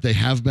doubt. board, they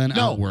have been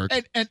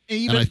outworked. And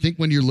I think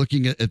when you're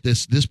looking at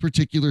this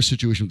particular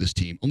situation with this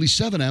team, only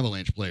 7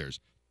 Avalanche players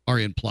are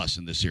in plus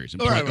in this series,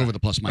 and over the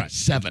plus-minus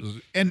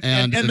 7. And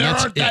there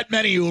aren't that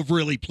many who have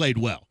really played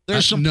well.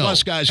 There's some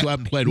plus guys who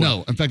haven't played well.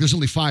 No, in fact, there's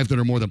only 5 that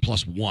are more than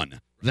 +1.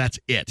 That's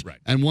it. Right.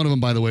 And one of them,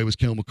 by the way, was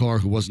Cale Makar,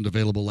 who wasn't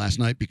available last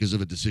night because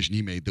of a decision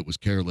he made that was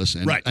careless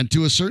and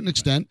to a certain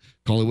extent,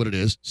 call it what it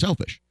is,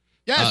 selfish.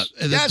 Yes,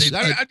 the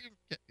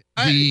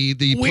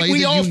play we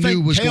that all you think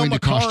knew was Cale going to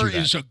cost you Makar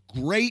that. is a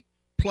great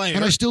player,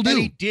 and I still do. And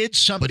he did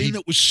something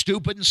that was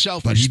stupid and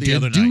selfish but he the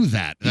other did night. do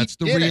that. That's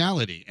the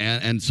reality.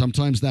 And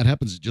sometimes that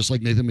happens. Just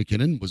like Nathan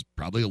MacKinnon was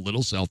probably a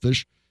little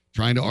selfish,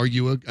 trying to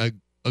argue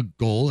a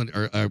goal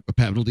or a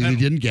penalty he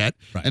didn't get,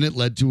 and it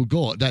led to a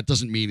goal. That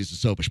doesn't mean he's a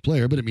selfish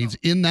player, but it means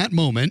in that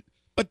moment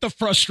But the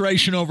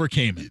frustration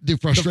overcame it. The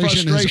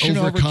frustration has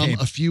overcome overcame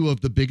a few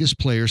of the biggest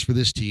players for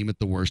this team at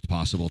the worst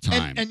possible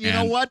time. And you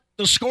know what?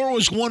 The score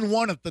was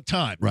 1-1 at the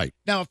time. Right.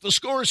 Now, if the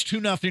score is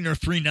 2-0 or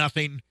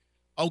 3-0,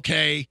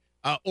 okay.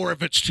 Or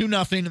if it's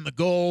 2-0 and the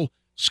goal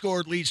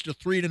scored leads to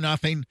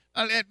 3-0,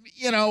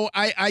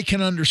 I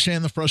can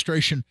understand the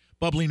frustration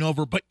bubbling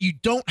over, but you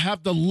don't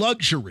have the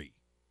luxury.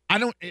 I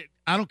don't care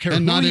and who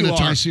not you in a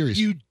tie are. series.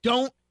 You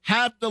don't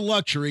have the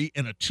luxury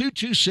in a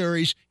 2-2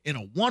 series, in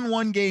a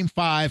 1-1 game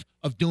 5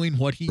 of doing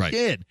what he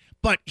did.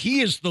 But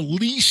he is the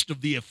least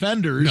of the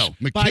offenders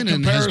by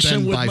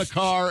comparison with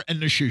Makar and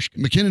Nichushkin.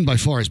 MacKinnon by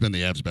far has been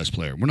the Avs' best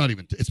player.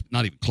 It's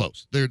not even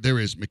close. There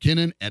is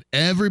MacKinnon and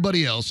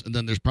everybody else, and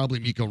then there's probably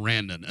Mikko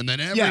Rantanen, and then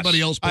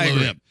everybody else below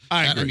him.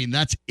 I mean,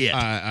 that's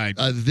it.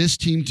 This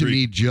team to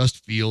me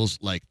just feels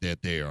like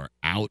that they are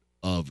out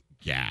of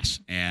gas,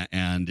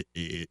 and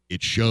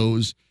it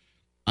shows.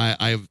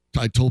 I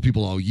told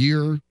people all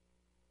year,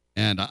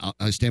 and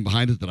I stand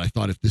behind it, that I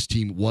thought if this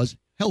team was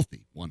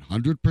healthy,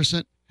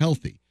 100%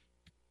 healthy,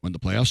 when the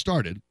playoffs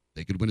started,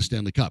 they could win a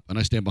Stanley Cup, and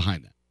I stand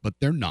behind that. But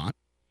they're not.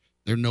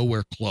 They're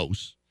nowhere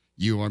close.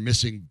 You are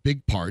missing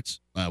big parts,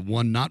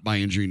 one not by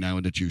injury now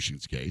in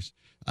Nichushkin's case.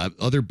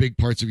 Other big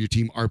parts of your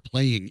team are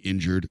playing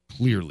injured,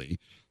 clearly.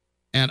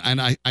 And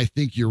I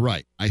think you're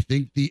right. I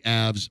think the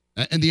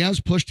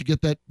Avs pushed to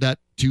get that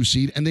 2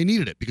 seed, and they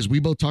needed it because we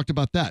both talked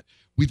about that.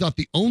 We thought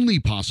the only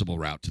possible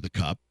route to the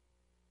Cup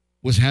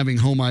was having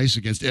home ice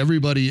against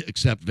everybody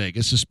except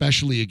Vegas,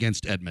 especially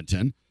against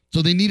Edmonton.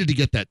 So they needed to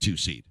get that 2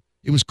 seed.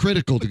 It was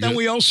critical to get it. But then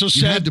we also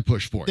said had to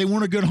push for it. They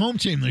weren't a good home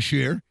team this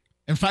year.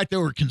 In fact, they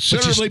were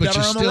considerably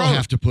better on the road. But you still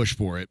have to push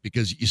for it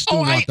because you still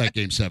want that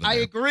Game 7. I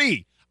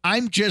agree.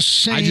 I'm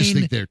just saying. I just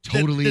think they're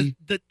totally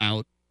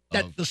out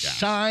that of the gas.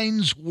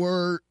 Signs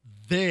were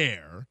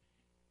there,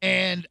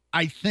 and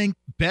I think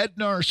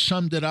Bednar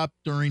summed it up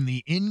during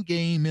the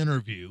in-game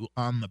interview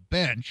on the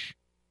bench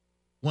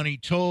when he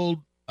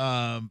told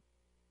Leah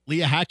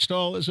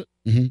Hackstall, is it?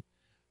 Mm-hmm.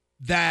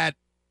 That,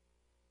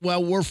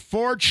 well, we're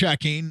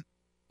forechecking,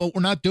 but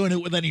we're not doing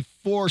it with any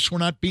force. We're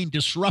not being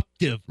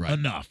disruptive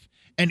enough.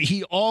 And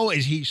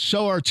he's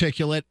so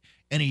articulate,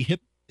 and he hit.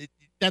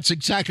 That's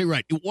exactly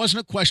right. It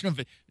wasn't a question of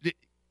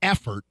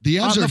effort. The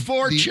on the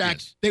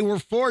forecheck, they were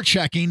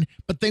forechecking,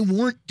 but they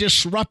weren't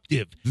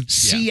disruptive.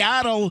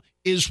 Seattle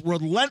is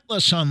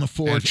relentless on the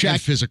forecheck,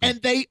 and physical.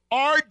 And they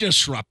are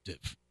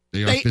disruptive.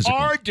 They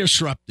are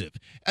disruptive.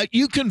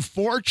 You can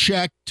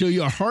forecheck to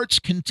your heart's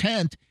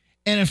content,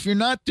 and if you're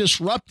not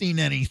disrupting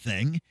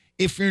anything,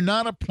 if you're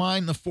not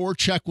applying the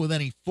forecheck with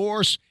any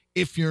force,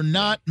 if you're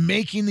not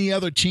making the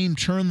other team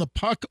turn the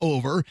puck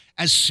over,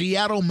 as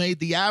Seattle made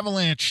the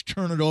Avalanche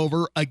turn it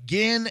over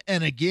again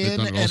and again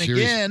and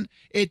again,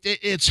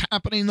 it's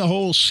happening the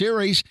whole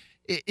series.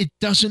 It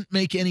doesn't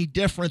make any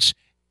difference.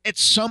 At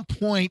some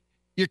point,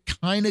 you're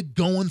kind of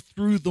going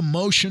through the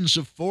motions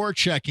of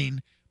forechecking,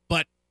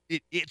 but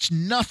it's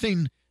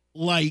nothing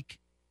like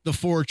the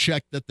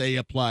forecheck that they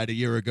applied a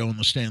year ago in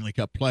the Stanley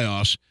Cup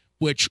playoffs,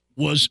 which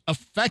was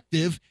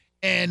effective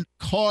and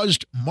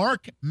caused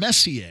Mark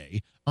Messier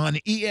on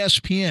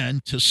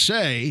ESPN to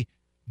say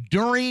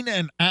during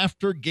and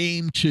after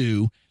Game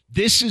 2,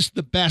 this is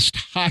the best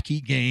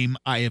hockey game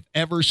I have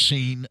ever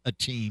seen a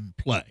team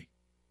play.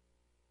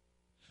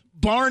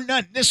 Bar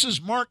none. This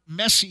is Mark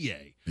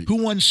Messier,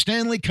 who won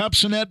Stanley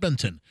Cups in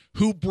Edmonton,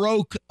 who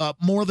broke a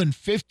more than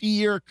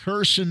 50-year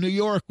curse in New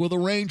York with the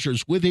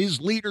Rangers with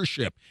his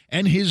leadership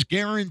and his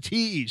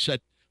guarantees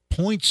at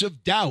points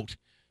of doubt.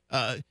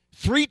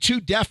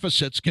 3-2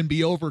 deficits can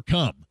be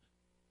overcome.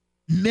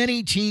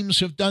 Many teams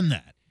have done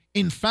that.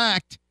 In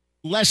fact,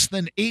 less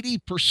than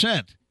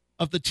 80%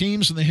 of the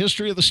teams in the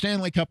history of the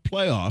Stanley Cup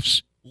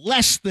playoffs,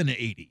 less than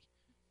 80,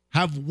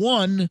 have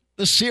won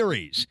the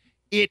series.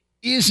 It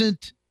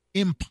isn't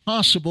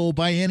impossible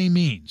by any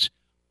means,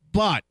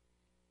 but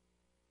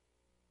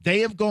they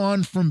have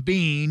gone from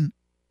being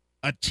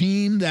a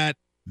team that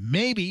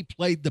maybe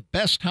played the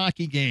best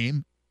hockey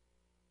game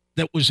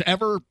that was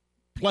ever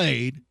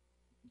played.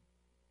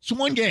 It's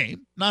one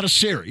game, not a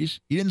series.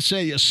 He didn't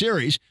say a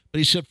series, but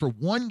he said for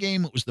one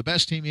game it was the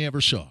best team he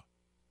ever saw.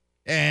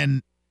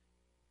 And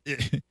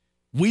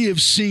we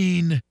have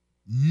seen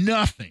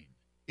nothing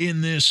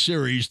in this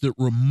series that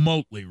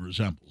remotely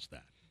resembles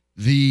that.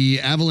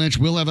 The Avalanche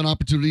will have an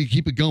opportunity to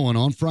keep it going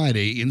on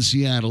Friday in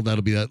Seattle.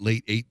 That'll be that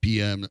late 8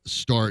 p.m.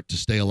 start to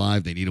stay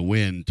alive. They need a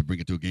win to bring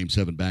it to a Game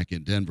 7 back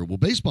in Denver. Well,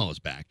 baseball is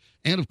back.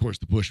 And, of course,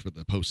 the push for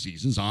the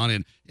postseason's on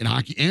in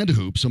hockey and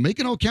hoops. So make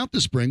it all count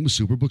this spring with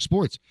Superbook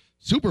Sports.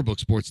 Superbook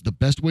Sports is the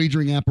best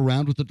wagering app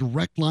around with a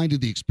direct line to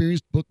the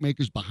experienced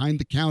bookmakers behind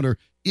the counter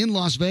in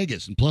Las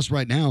Vegas. And plus,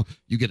 right now,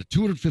 you get a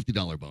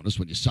 $250 bonus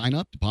when you sign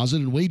up,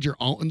 deposit, and wager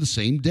all in the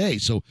same day.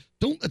 So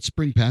don't let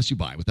spring pass you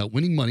by without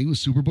winning money with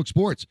Superbook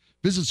Sports.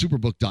 Visit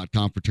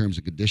superbook.com for terms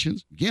and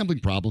conditions. Gambling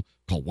problem?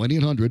 Call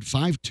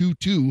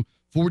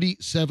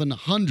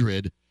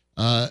 1-800-522-4700.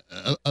 A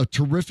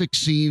terrific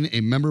scene,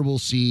 a memorable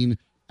scene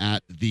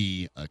at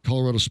the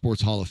Colorado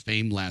Sports Hall of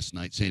Fame last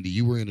night. Sandy,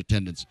 you were in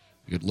attendance.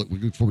 We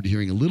look forward to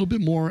hearing a little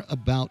bit more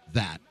about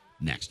that.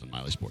 next on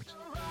Miley Sports.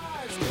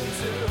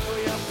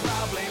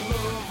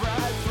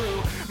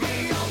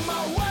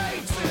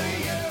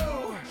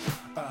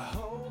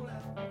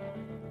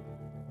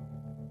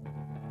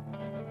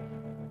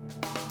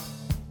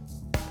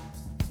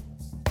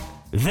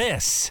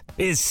 This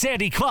is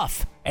Sandy Clough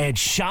and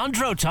Sean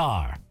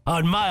Drotar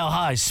on Mile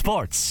High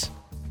Sports.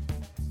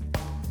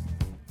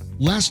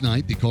 Last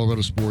night, the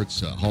Colorado Sports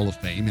Hall of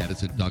Fame had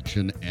its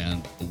induction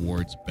and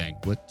awards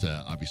banquet.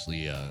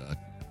 Obviously, a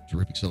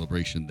terrific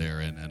celebration there,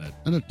 and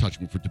a touch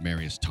for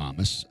Demaryius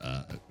Thomas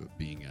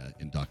being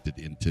inducted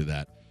into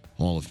that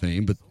Hall of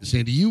Fame. But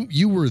Sandy,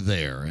 you were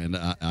there, and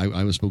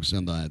I was focused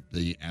on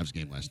the Avs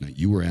game last night.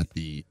 You were at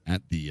the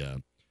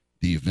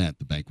event,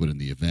 the banquet and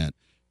the event,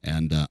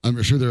 and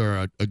I'm sure there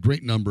are a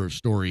great number of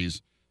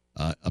stories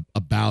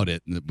about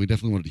it, and we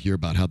definitely wanted to hear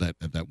about how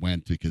that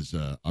went, because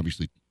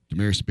obviously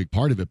Demaryius is a big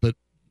part of it. But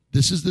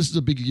this is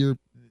a big year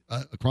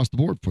across the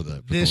board for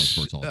Colorado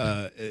Sports Hall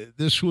of Fame.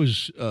 This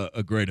was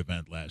a great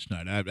event last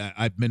night.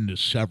 I've been to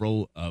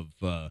several of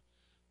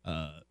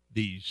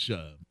these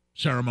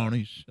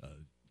ceremonies,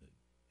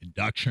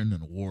 induction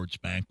and awards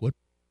banquet,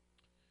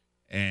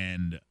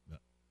 and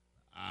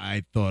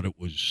I thought it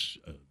was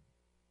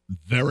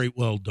very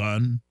well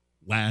done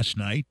last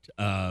night.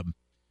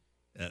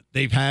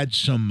 They've had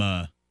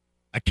some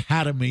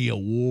Academy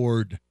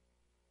Award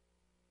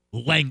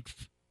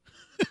length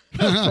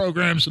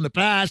programs in the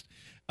past,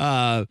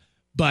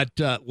 but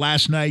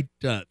last night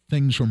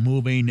things were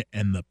moving,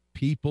 and the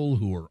people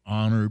who were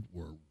honored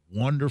were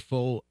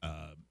wonderful,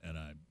 and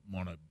I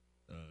want to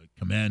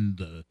commend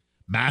the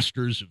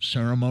Masters of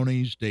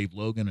Ceremonies, Dave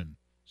Logan and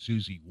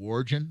Susie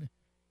Wargen,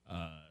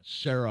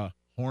 Sarah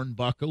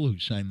Hornbuckle, who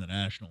sang the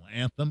national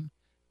anthem,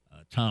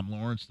 Tom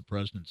Lawrence, the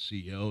president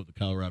and CEO of the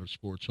Colorado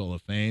Sports Hall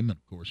of Fame, and,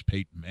 of course,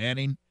 Peyton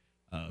Manning,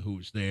 who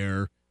was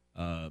there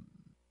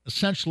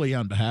essentially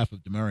on behalf of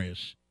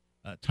Demaryius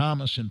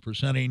Thomas in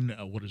presenting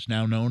what is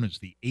now known as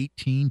the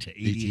 18 to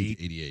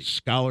 88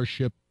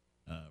 scholarship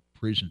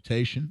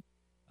presentation.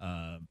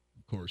 Of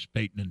course,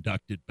 Peyton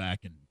inducted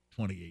back in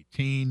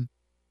 2018,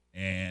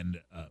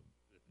 and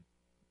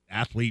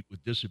Athlete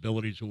with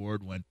Disabilities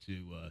Award went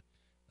to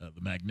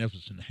the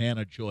magnificent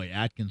Hannah Joy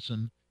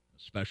Atkinson,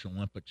 Special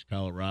Olympics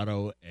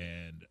Colorado,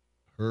 and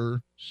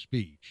her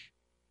speech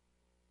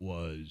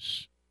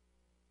was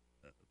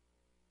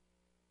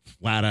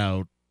flat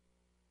out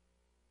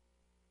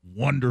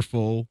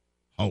wonderful,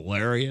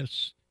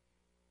 hilarious,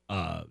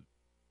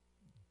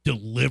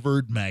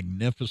 delivered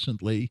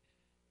magnificently,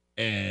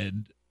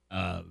 and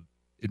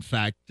in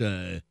fact,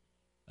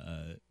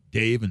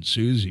 Dave and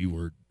Susie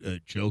were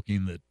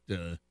joking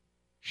that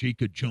she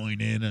could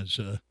join in as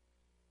a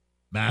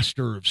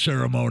master of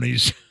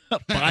ceremonies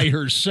by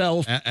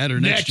herself at her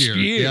next year.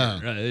 Yeah.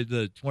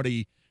 The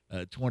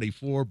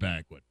 2024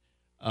 banquet.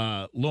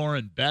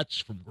 Lauren Betts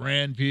from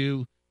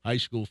Grandview, High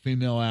School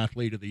Female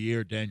Athlete of the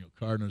Year. Daniel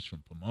Cardenas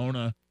from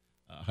Pomona,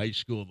 High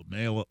School the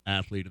Male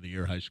Athlete of the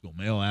Year, High School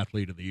Male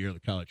Athlete of the Year, the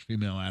College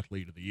Female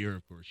Athlete of the Year,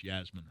 of course,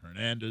 Yasmin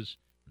Hernandez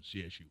from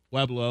CSU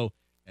Pueblo,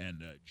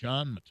 and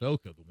John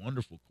Matoka, the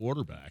wonderful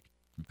quarterback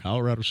from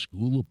Colorado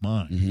School of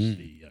Mines,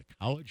 the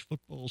college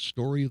football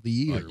story of the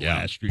year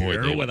last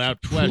year,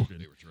 without question.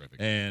 They were terrific.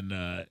 And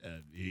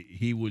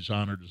he was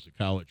honored as the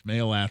College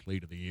Male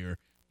Athlete of the Year,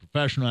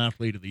 Professional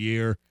Athlete of the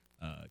Year,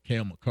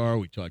 Cale Makar,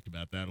 we talked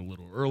about that a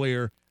little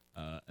earlier,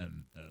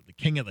 and the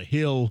King of the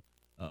Hill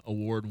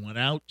award went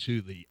out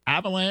to the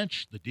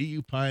Avalanche, the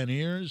DU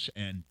Pioneers,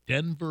 and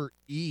Denver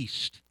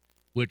East,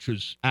 which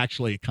was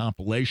actually a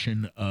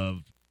compilation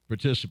of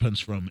participants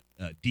from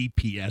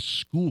DPS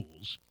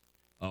schools,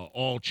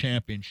 all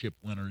championship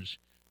winners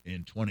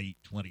in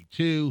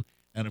 2022.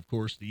 And, of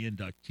course, the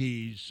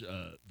inductees,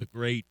 the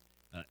great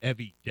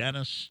Evie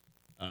Dennis,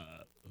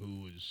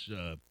 who was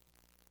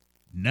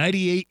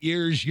 98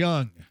 years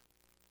young,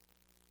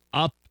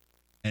 up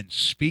and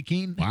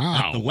speaking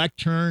at the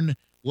lectern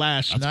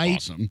last night.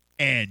 Awesome.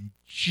 And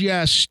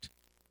just,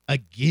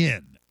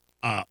 again,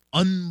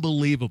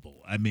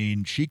 unbelievable. I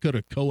mean, she could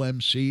have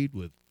co-emceed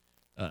with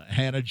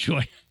Hannah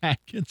Joy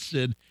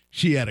Atkinson.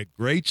 She had a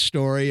great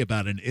story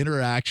about an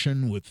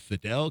interaction with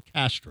Fidel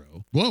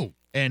Castro. Whoa.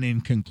 And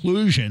in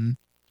conclusion,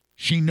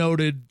 she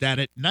noted that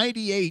at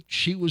 98,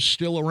 she was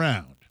still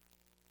around.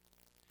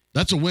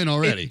 That's a win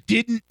already. It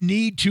didn't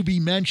need to be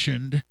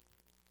mentioned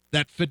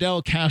that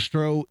Fidel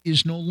Castro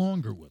is no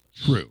longer with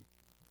us. True.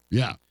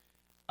 Yeah.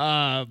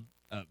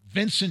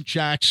 Vincent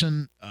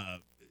Jackson,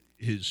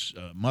 his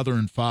mother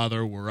and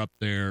father were up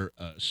there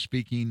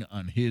speaking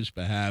on his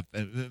behalf.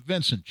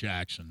 Vincent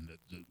Jackson,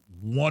 the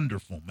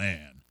wonderful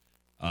man.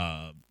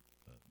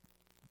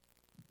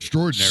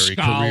 Extraordinary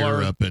scholar,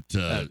 career up at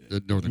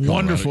Northern Colorado.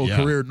 Wonderful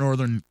career at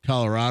Northern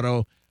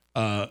Colorado.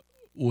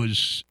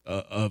 Was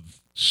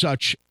of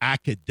such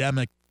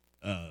academic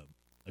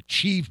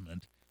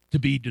achievement to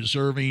be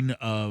deserving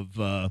of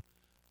a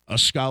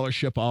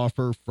scholarship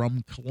offer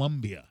from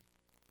Columbia.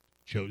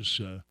 Chose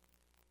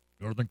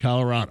Northern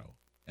Colorado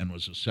and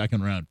was a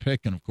second-round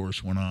pick, and, of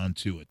course, went on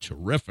to a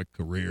terrific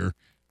career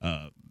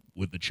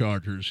with the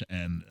Chargers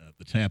and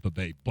the Tampa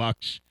Bay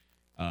Bucks.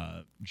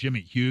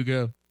 Jimmy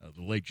Huga,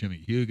 the late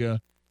Jimmy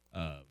Huga,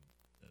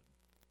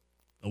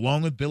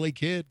 along with Billy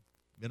Kidd,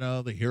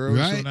 the heroes of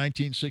the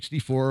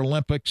 1964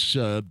 Olympics.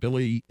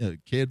 Billy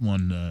Kidd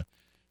won the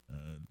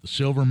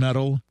silver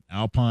medal,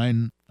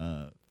 Alpine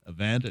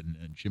event,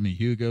 and Jimmy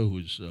Huga, who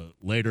was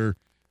later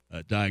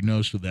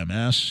diagnosed with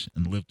MS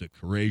and lived a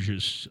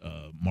courageous,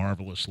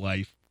 marvelous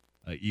life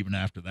even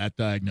after that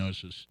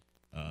diagnosis,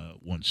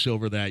 won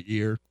silver that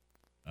year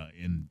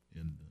in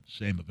the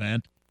same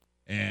event.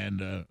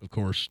 And, of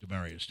course,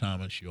 Demaryius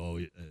Thomas,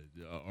 you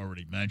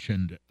already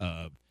mentioned.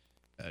 I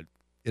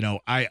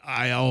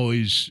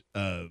always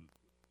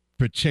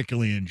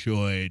particularly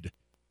enjoyed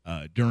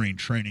during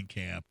training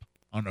camp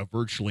on a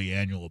virtually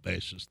annual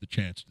basis the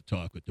chance to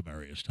talk with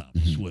Demaryius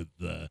Thomas with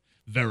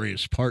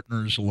various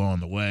partners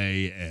along the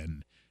way.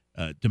 And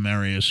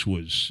Demaryius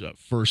was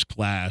first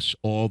class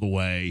all the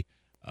way.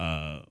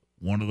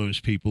 One of those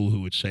people who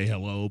would say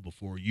hello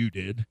before you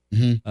did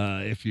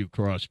if you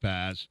crossed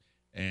paths.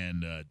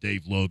 And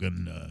Dave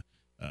Logan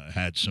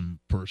had some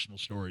personal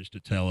stories to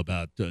tell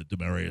about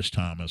Demaryius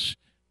Thomas,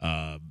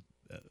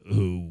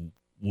 who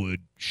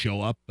would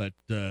show up at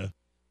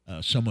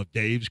some of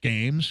Dave's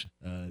games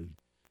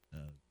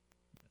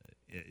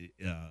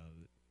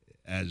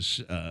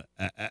as a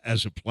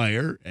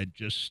player and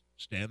just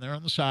stand there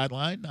on the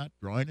sideline, not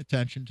drawing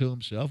attention to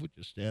himself, would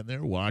just stand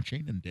there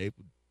watching, and Dave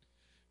would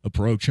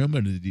approach him,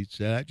 and he'd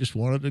say, I just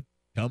wanted to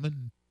come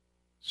and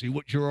see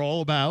what you're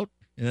all about,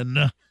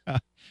 and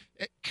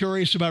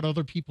curious about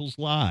other people's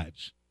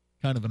lives,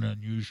 kind of an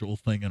unusual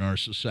thing in our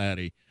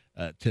society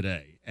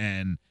today.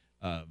 And,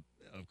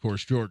 of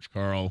course, George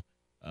Karl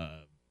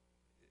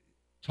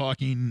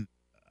talking,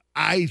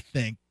 I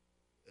think,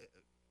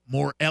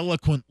 more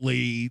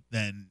eloquently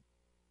than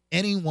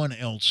anyone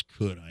else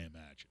could, I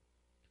imagine,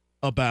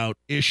 about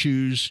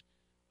issues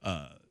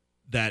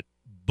that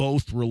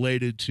both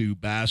related to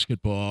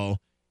basketball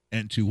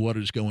and to what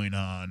is going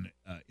on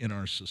in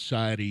our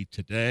society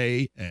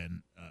today.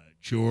 And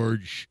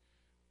George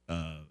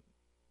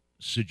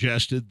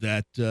suggested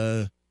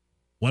that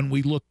when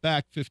we look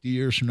back 50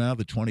 years from now,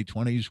 the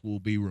 2020s will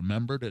be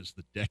remembered as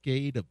the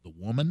decade of the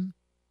woman.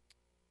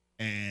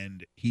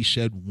 And he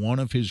said one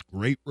of his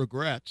great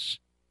regrets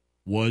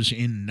was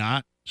in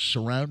not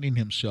surrounding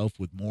himself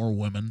with more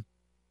women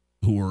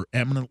who were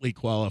eminently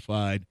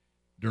qualified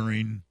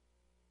during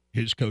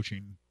his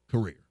coaching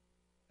career.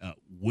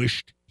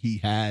 Wished he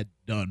had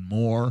done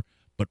more,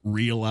 but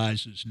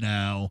realizes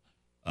now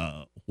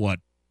what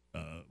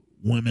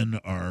women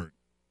are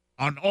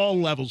on all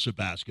levels of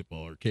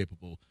basketball are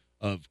capable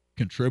of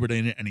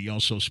contributing. And he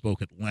also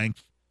spoke at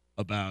length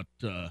about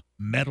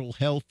mental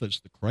health as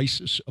the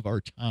crisis of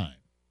our time,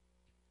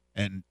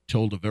 and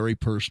told a very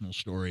personal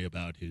story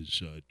about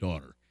his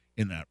daughter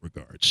in that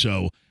regard.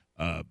 So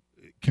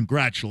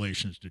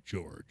congratulations to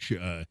George.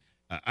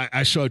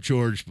 I saw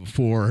George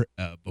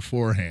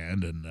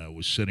beforehand, and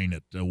was sitting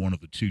at one of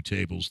the two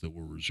tables that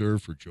were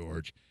reserved for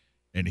George,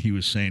 and he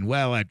was saying,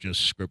 well, I've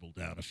just scribbled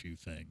down a few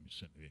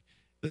things.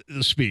 And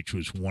the speech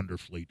was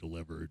wonderfully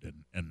delivered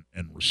and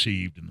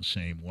received in the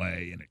same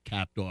way, and it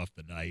capped off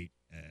the night,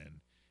 and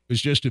it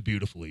was just a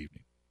beautiful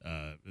evening,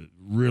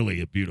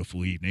 really a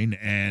beautiful evening,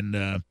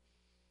 and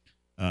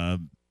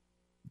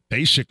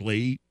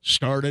basically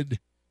started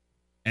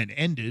and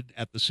ended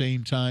at the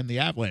same time the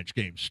Avalanche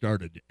game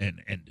started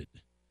and ended.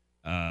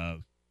 A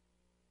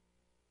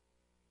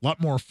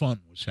lot more fun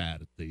was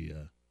had at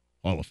the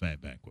Hall of Fame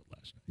banquet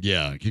last night.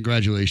 Yeah,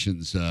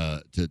 congratulations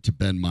to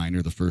Ben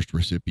Miner, the first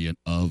recipient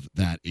of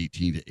that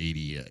 18 to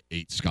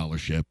 88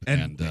 scholarship,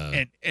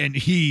 and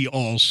he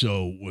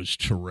also was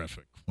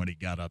terrific when he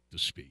got up to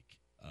speak.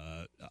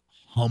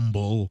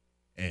 Humble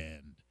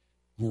and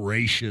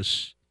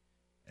gracious.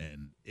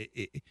 And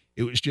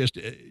it was just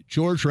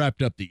George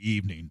wrapped up the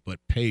evening, but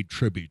paid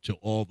tribute to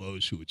all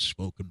those who had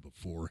spoken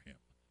before him.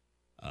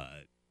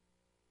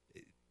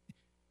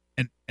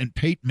 And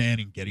Peyton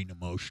Manning getting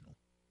emotional.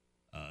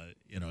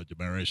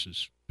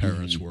 Demaryius's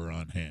parents were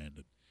on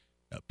hand,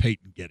 and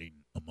Peyton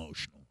getting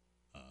emotional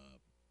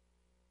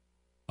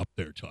up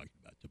there talking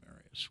about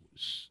Demaryius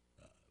was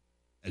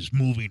as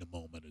moving a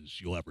moment as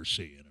you'll ever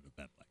see in an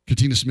event like that.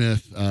 Katina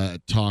Smith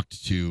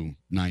talked to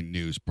 9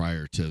 News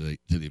prior to the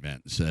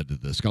event and said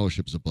that the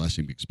scholarship is a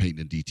blessing because Peyton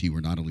and DT were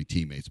not only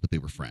teammates, but they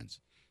were friends.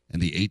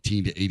 And the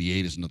 18 to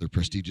 88 is another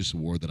prestigious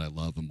award that I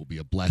love and will be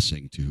a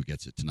blessing to who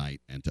gets it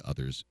tonight and to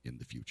others in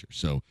the future.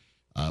 So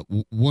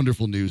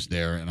wonderful news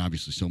there, and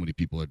obviously so many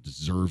people are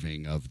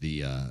deserving of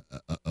the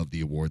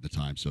award at the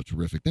time. So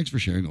terrific. Thanks for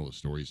sharing all those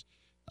stories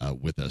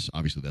with us.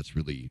 Obviously, that's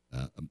really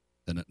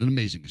an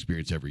amazing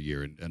experience every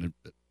year, and it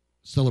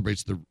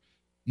celebrates the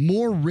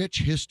more rich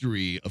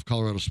history of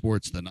Colorado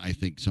sports than I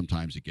think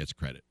sometimes it gets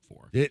credit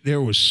for.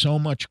 There was so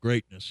much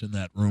greatness in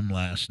that room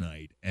last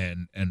night,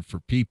 and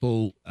for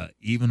people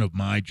even of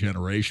my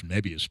generation,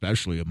 maybe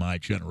especially of my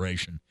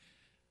generation,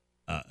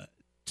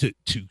 to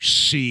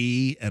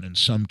see and in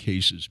some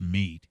cases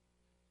meet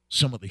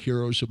some of the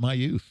heroes of my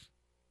youth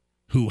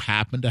who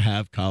happen to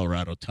have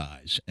Colorado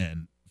ties.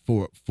 And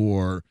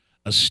for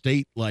a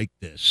state like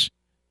this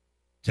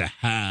to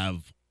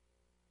have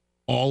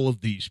all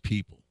of these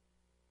people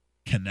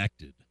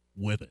connected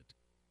with it,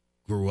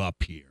 grew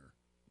up here,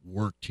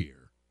 worked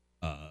here,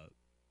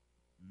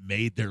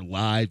 made their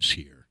lives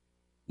here.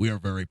 We are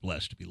very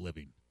blessed to be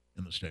living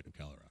in the state of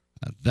Colorado.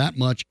 That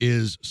much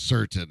is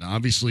certain.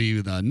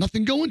 Obviously,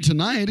 nothing going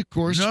tonight, of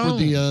course, for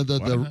the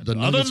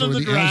Nuggets other than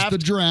the draft.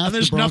 And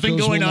there's nothing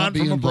going on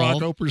from a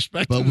Bronco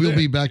perspective. But we'll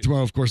be back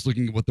tomorrow, of course,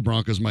 looking at what the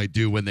Broncos might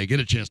do when they get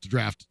a chance to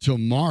draft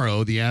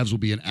tomorrow. The Avs will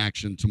be in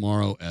action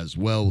tomorrow as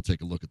well. We'll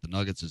take a look at the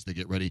Nuggets as they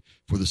get ready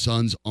for the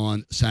Suns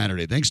on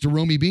Saturday. Thanks to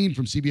Romi Bean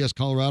from CBS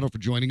Colorado for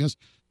joining us.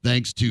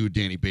 Thanks to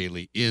Danny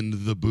Bailey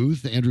in the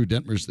booth. Andrew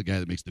Detmer's the guy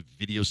that makes the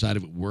video side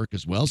of it work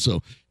as well.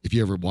 So if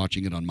you're ever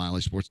watching it on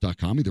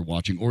MileHighSports.com, either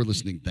watching or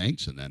listening,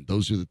 thanks. And then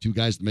those are the two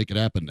guys that make it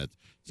happen.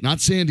 It's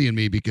not Sandy and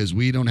me because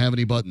we don't have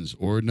any buttons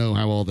or know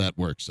how all that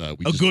works.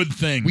 Good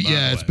thing.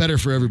 It's better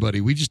for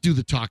everybody. We just do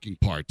the talking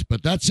part.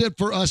 But that's it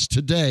for us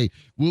today.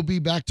 We'll be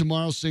back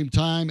tomorrow, same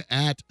time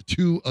at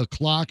 2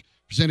 o'clock.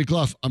 For Sandy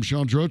Clough, I'm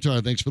Sean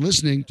Drotar. Thanks for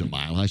listening to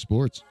Mile High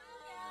Sports.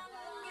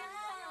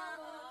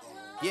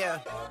 Yeah,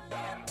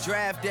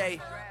 draft day,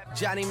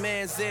 Johnny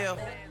Manziel.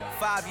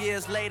 5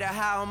 years later,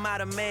 how am I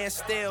the man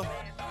still?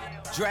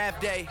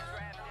 Draft day,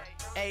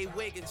 A.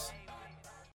 Wiggins.